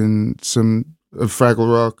involved in some of Fraggle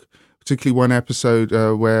Rock, particularly one episode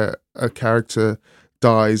where a character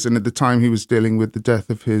dies, and at the time he was dealing with the death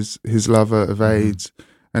of his lover of AIDS,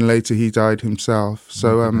 and later he died himself.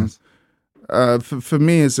 So for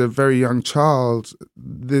me as a very young child,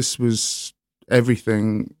 this was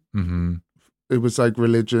everything. It was like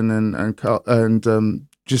religion and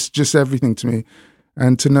just everything to me.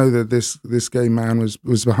 And to know that this gay man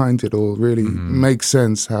was behind it all really makes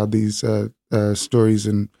sense, how these stories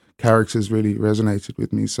and characters really resonated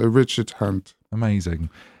with me. So Richard Hunt.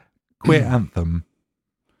 Amazing. Queer anthem.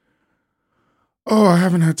 Oh, I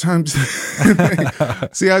haven't had time to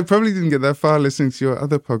see. I probably didn't get that far listening to your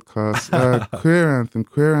other podcast. Queer anthem.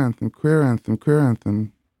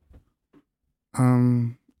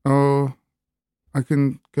 Oh, I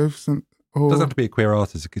can go for some. It doesn't have to be a queer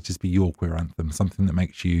artist. It could just be your queer anthem, something that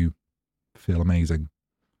makes you feel amazing.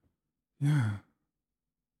 Yeah.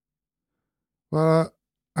 Well,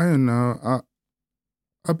 I don't know.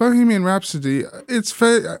 A Bohemian Rhapsody, it's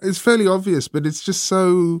fairly obvious, but it's just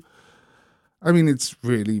so. I mean, it's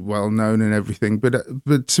really well known and everything,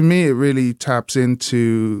 but to me, it really taps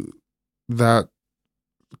into that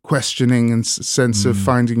questioning and sense of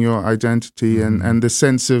finding your identity and the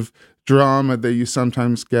sense of drama that you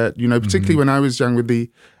sometimes get. You know, particularly when I was young with the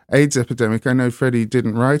AIDS epidemic. I know Freddie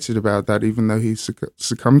didn't write it about that, even though he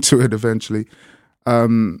succumbed to it eventually.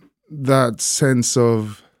 That sense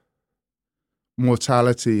of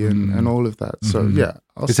mortality and all of that. So yeah,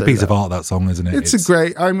 it's a piece of art, that song, isn't it? It's a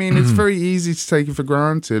great. I mean, it's very easy to take it for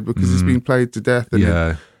granted because it's been played to death.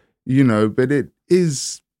 And you know, but it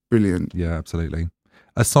is brilliant. Yeah, absolutely.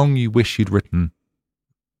 A song you wish you'd written.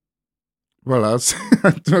 Well, I'm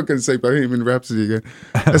not going to say Bohemian Rhapsody again.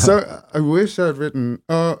 So I wish I'd written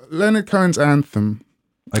Leonard Cohen's Anthem,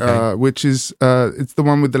 which is it's the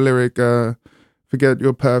one with the lyric. Forget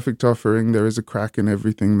your perfect offering. There is a crack in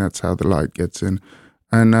everything. That's how the light gets in.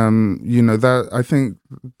 And, you know, that I think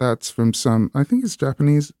that's from I think it's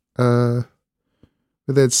Japanese. But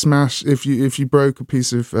they'd smash, if you broke a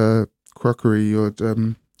piece of crockery, you'd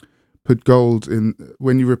put gold in,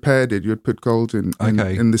 when you repaired it, you'd put gold in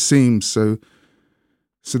the seams. So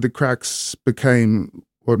the cracks became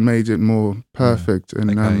what made it more perfect.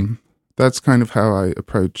 And, that's kind of how I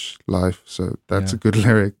approach life. So that's a good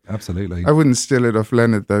lyric. Absolutely. I wouldn't steal it off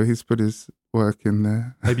Leonard, though. He's put his work in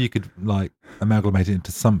there. Maybe you could like amalgamate it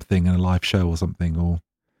into something in a live show or something, or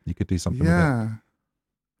you could do something with it.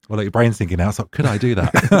 Well, like your brain's thinking now, so could I do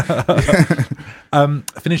that?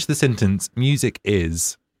 Finish the sentence. Music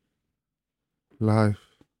is... life.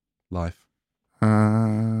 life?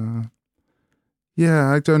 Yeah,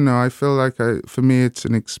 I don't know. I feel like for me, it's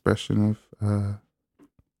an expression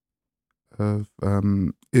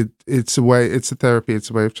it's a way. It's a therapy. It's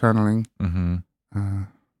a way of channeling,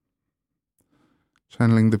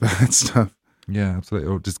 channeling the bad stuff. Yeah, absolutely.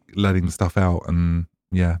 Or just letting the stuff out and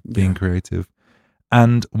being creative.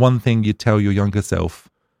 And one thing you'd tell your younger self.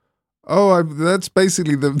 Oh, that's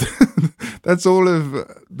basically that's all of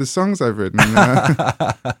the songs I've written.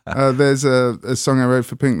 There's a song I wrote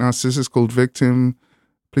for Pink Narcissus called Victim.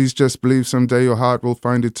 Please just believe someday your heart will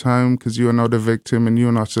find its home, because you are not a victim and you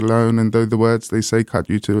are not alone. And though the words they say cut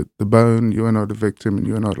you to the bone, you are not a victim and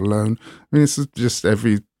you are not alone. I mean, it's just I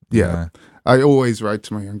always write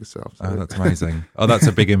to my younger self. So. Oh, that's amazing. Oh, that's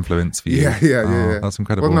a big influence for you. Yeah. That's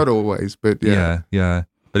incredible. Well, not always, but yeah. Yeah.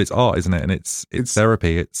 But it's art, isn't it? And it's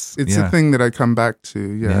therapy. It's a thing that I come back to.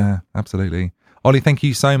 Yeah, absolutely. Ollie, thank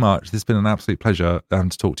you so much. This has been an absolute pleasure to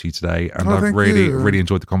talk to you today. And I've really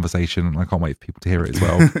enjoyed the conversation. And I can't wait for people to hear it as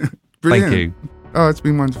well. Thank you. Oh, it's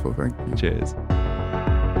been wonderful. Thank you. Cheers.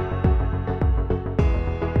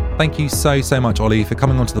 Thank you so much, Ollie, for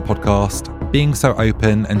coming onto the podcast, being so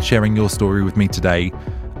open and sharing your story with me today.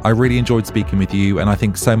 I really enjoyed speaking with you, and I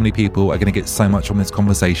think so many people are going to get so much from this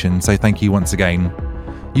conversation. So thank you once again.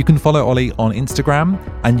 You can follow Ollie on Instagram,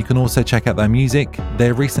 and you can also check out their music.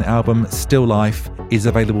 Their recent album, Still Life, is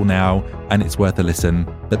available now, and it's worth a listen.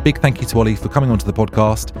 But big thank you to Ollie for coming onto the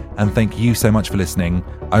podcast, and thank you so much for listening.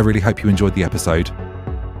 I really hope you enjoyed the episode.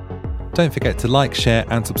 Don't forget to like, share,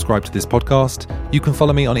 and subscribe to this podcast. You can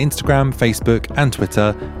follow me on Instagram, Facebook, and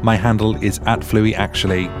Twitter. My handle is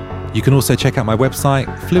 @FlueyActually. You can also check out my website,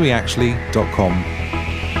 flueyactually.com.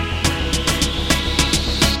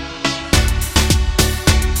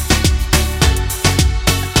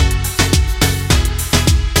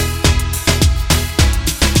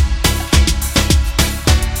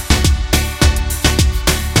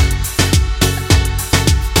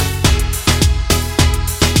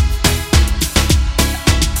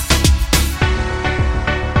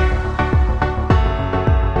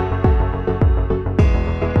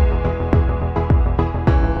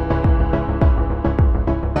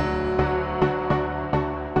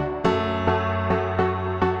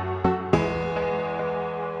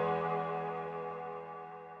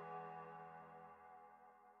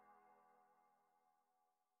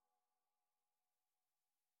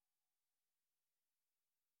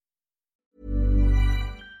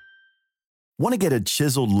 Want to get a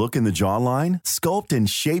chiseled look in the jawline? Sculpt and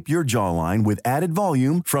shape your jawline with added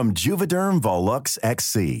volume from Juvederm Volux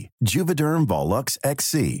XC. Juvederm Volux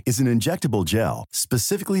XC is an injectable gel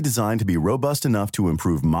specifically designed to be robust enough to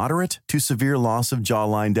improve moderate to severe loss of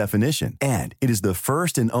jawline definition. And it is the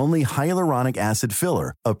first and only hyaluronic acid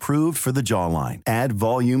filler approved for the jawline. Add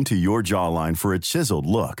volume to your jawline for a chiseled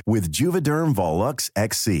look with Juvederm Volux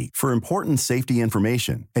XC. For important safety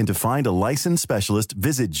information and to find a licensed specialist,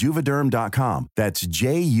 visit juvederm.com. That's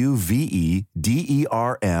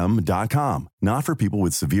JUVEDERM.com. Not for people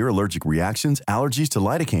with severe allergic reactions, allergies to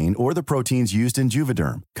lidocaine, or the proteins used in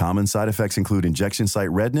Juvederm. Common side effects include injection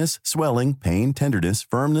site redness, swelling, pain, tenderness,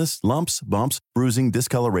 firmness, lumps, bumps, bruising,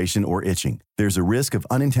 discoloration, or itching. There's a risk of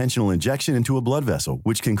unintentional injection into a blood vessel,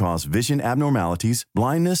 which can cause vision abnormalities,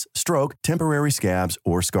 blindness, stroke, temporary scabs,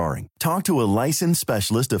 or scarring. Talk to a licensed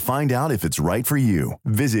specialist to find out if it's right for you.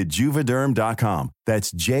 Visit Juvederm.com.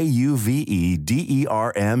 That's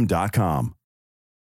JUVEDERM.com.